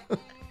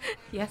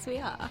 Yes, we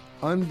are.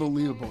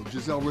 Unbelievable.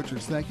 Giselle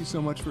Richards, thank you so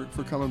much for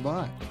coming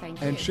by. Thank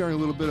you. And sharing a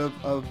little bit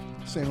of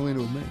St. Helena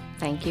with me.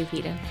 Thank you,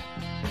 Peter.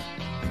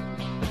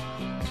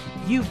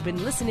 You've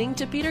been listening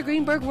to Peter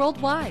Greenberg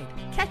Worldwide.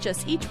 Catch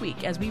us each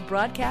week as we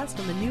broadcast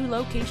from a new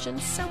location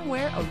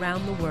somewhere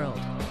around the world.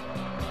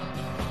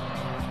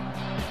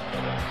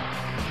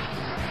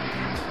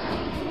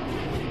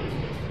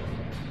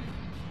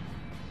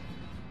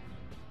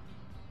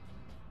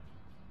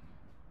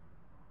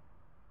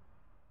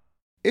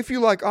 If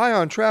you like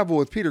Ion Travel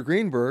with Peter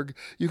Greenberg,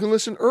 you can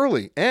listen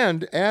early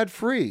and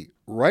ad-free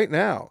right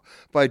now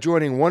by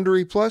joining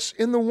Wondery Plus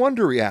in the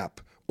Wondery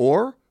app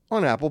or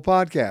on Apple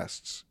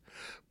Podcasts.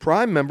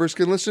 Prime members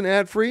can listen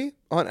ad-free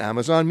on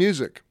Amazon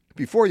Music.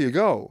 Before you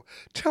go,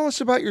 tell us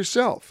about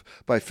yourself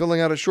by filling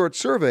out a short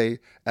survey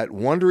at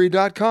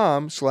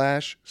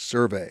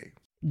Wondery.com/survey.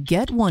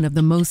 Get one of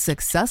the most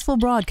successful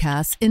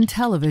broadcasts in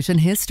television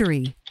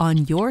history on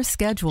your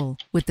schedule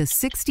with the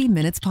 60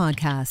 Minutes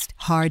Podcast.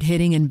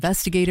 Hard-hitting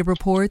investigative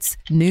reports,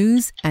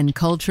 news, and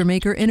culture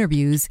maker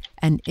interviews,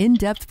 and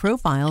in-depth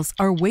profiles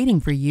are waiting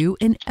for you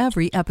in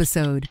every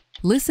episode.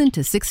 Listen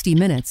to 60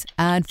 Minutes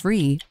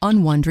ad-free on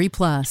Wondery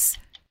Plus.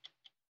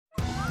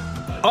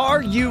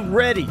 Are you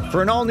ready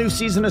for an all-new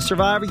season of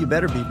Survivor? You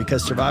better be,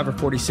 because Survivor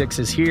 46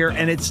 is here,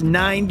 and it's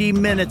 90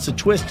 minutes of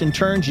twists and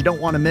turns you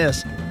don't want to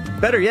miss.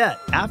 Better yet,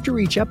 after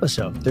each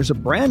episode, there's a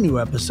brand new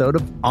episode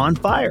of On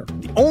Fire,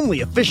 the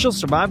only official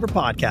Survivor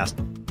podcast.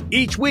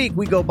 Each week,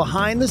 we go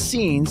behind the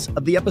scenes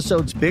of the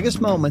episode's biggest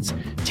moments,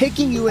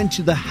 taking you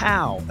into the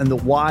how and the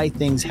why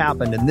things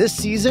happened. And this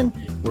season,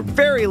 we're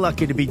very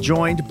lucky to be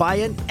joined by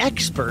an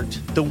expert,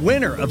 the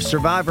winner of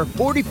Survivor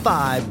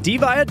 45, Dee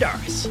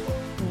Valladares.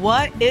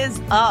 What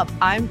is up?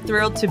 I'm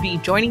thrilled to be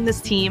joining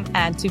this team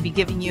and to be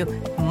giving you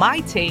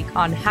my take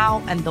on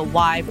how and the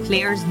why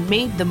players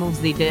made the moves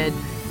they did,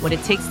 what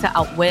it takes to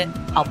outwit,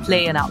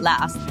 outplay, and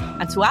outlast,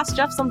 and to ask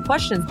Jeff some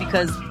questions,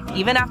 because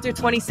even after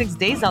 26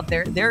 days out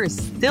there is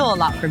still a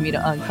lot for me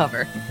to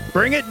uncover.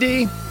 Bring it,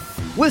 Dee.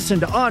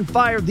 Listen to On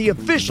Fire, the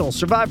official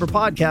Survivor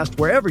podcast,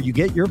 wherever you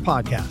get your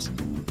podcasts.